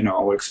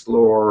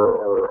 explore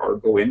or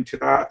go into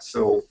that.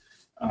 So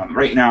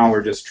right now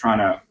we're just trying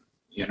to,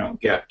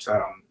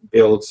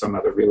 build some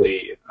of the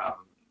really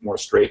more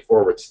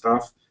straightforward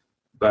stuff.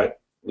 But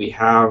we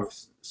have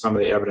some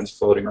of the evidence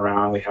floating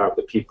around. We have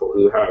the people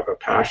who have a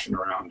passion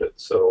around it.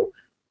 So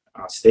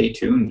stay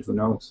tuned. Who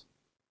knows?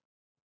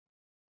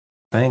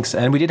 Thanks.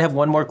 And we did have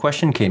one more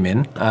question came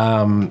in.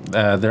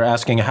 They're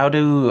asking, how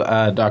do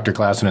Dr.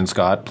 Klassen and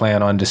Scott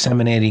plan on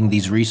disseminating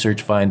these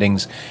research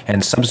findings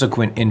and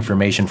subsequent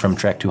information from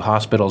TREKK to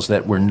hospitals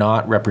that were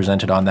not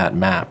represented on that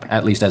map,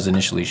 at least as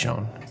initially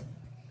shown?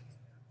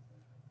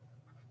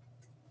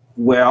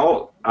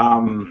 Well,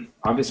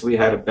 obviously we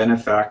had a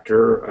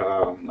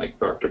benefactor like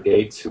Dr.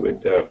 Gates who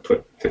would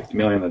put $50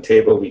 million on the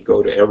table. We'd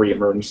go to every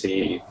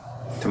emergency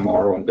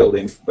tomorrow and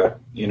building, but,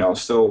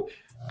 so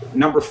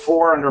number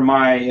 4 under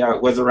my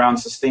was around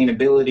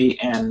sustainability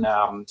and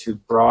to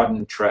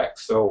broaden TREKK.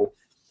 So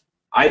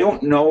I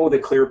don't know the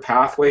clear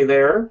pathway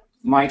there.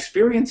 My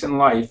experience in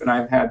life, and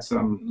I've had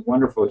some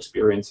wonderful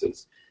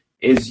experiences,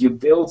 is you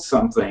build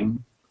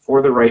something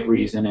for the right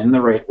reason, in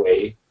the right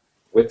way,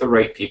 with the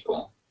right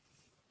people.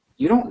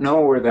 You don't know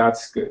where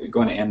that's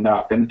going to end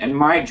up. And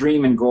my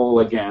dream and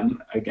goal again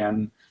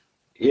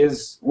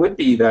would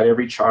be that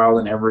every child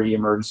in every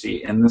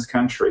emergency in this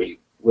country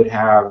would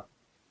have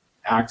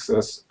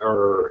access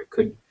or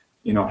could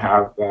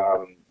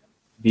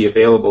be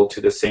available to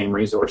the same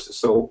resources.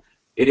 So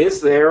it is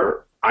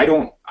there. I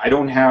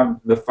don't have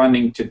the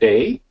funding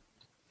today.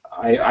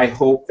 I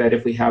hope that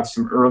if we have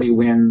some early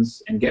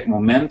wins and get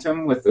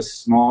momentum with the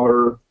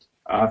smaller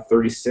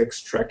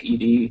 36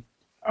 TREKK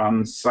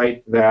ED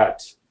site,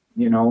 that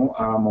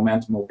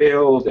momentum will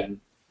build, and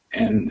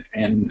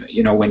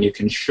when you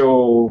can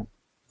show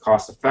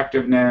cost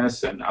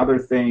effectiveness and other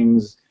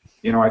things,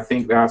 I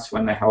think that's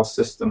when the health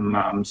system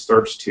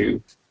starts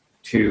to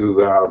to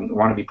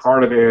want to be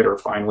part of it or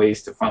find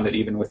ways to fund it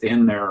even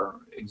within their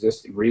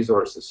existing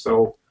resources.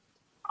 So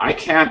I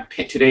can't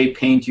today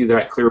paint you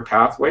that clear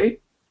pathway.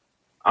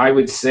 I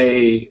would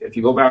say if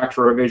you go back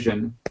to our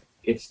vision,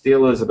 it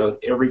still is about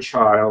every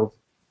child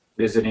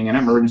visiting an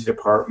emergency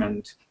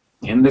department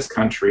in this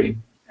country,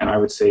 and I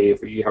would say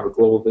if you have a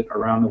global bit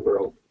around the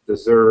world,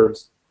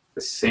 deserves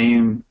the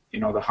same,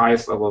 the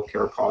highest level of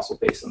care possible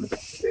based on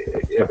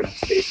the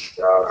evidence-based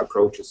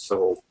approaches.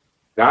 So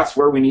that's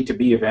where we need to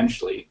be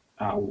eventually.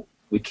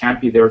 We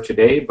can't be there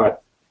today,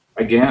 but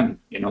again,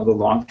 the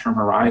long-term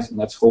horizon,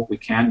 let's hope we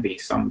can be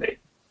someday.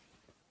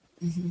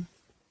 Mm-hmm.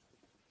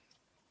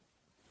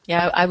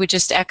 Yeah, I would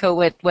just echo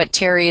what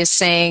Terry is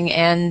saying.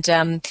 And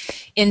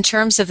in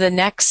terms of the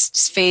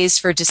next phase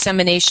for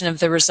dissemination of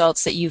the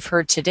results that you've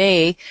heard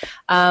today,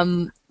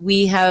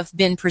 we have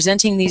been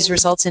presenting these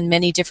results in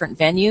many different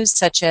venues,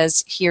 such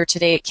as here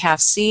today at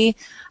CAFC.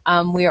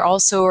 We are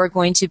also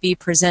going to be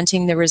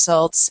presenting the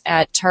results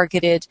at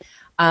targeted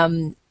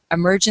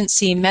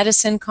emergency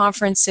medicine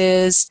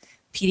conferences,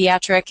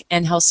 pediatric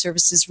and health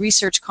services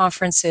research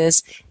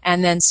conferences,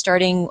 and then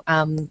starting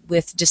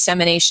with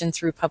dissemination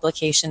through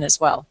publication as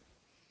well.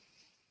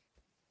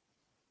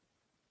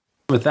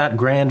 With that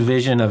grand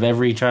vision of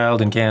every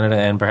child in Canada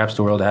and perhaps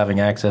the world having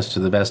access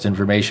to the best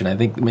information, I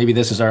think maybe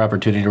this is our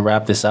opportunity to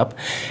wrap this up.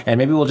 And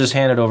maybe we'll just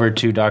hand it over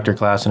to Dr.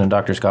 Klassen and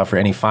Dr. Scott for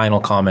any final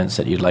comments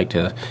that you'd like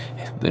to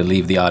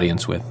leave the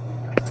audience with.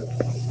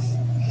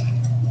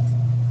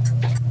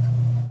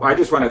 Well, I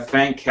just want to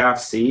thank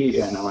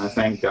CAFC, and I want to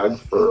thank Doug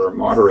for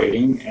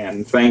moderating,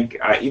 and thank,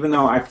 even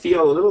though I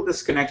feel a little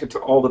disconnected to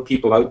all the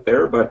people out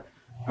there, but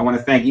I want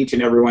to thank each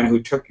and everyone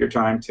who took your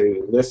time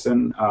to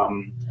listen.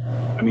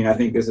 I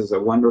think this is a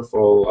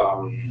wonderful,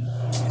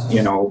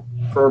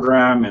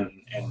 program, and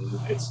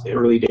it's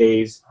early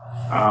days,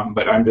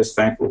 but I'm just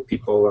thankful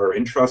people are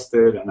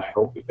interested, and I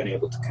hope we've been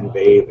able to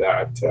convey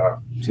that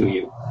to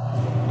you.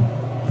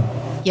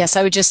 Yes,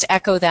 I would just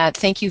echo that.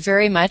 Thank you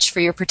very much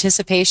for your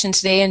participation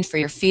today and for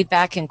your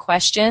feedback and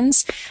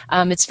questions.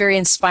 It's very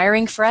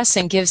inspiring for us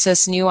and gives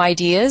us new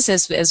ideas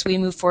as we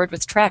move forward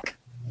with TREKK.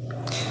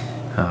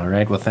 All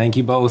right. Well, thank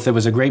you both. It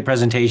was a great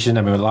presentation.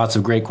 Lots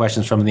of great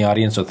questions from the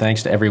audience, so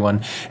thanks to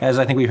everyone. As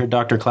I think we heard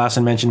Dr.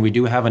 Klassen mention, we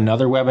do have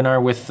another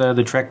webinar with the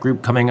TREKK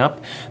group coming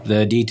up.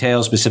 The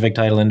details, specific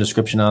title, and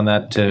description on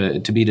that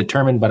to be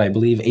determined, but I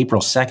believe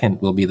April 2nd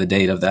will be the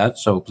date of that,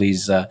 so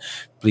please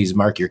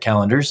mark your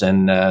calendars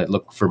and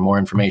look for more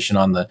information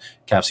on the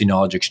CAFC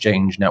Knowledge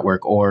Exchange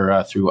Network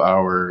or through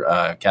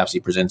our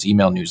CAFC Presents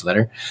email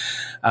newsletter.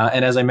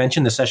 And as I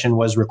mentioned, the session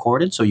was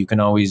recorded, so you can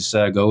always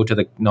go to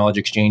the Knowledge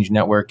Exchange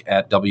Network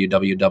at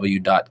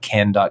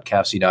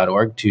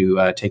www.ken.cafc.org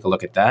to take a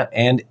look at that.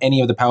 And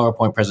any of the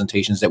PowerPoint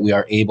presentations that we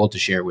are able to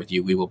share with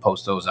you, we will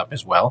post those up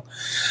as well.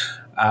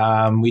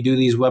 We do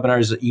these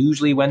webinars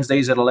usually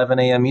Wednesdays at 11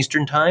 a.m.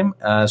 Eastern Time,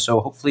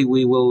 so hopefully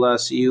we will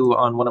see you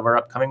on one of our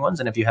upcoming ones.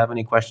 And if you have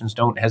any questions,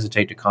 don't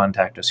hesitate to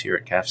contact us here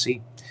at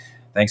CAFC.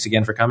 Thanks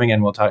again for coming,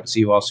 and we'll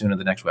see you all soon at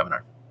the next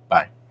webinar.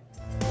 Bye.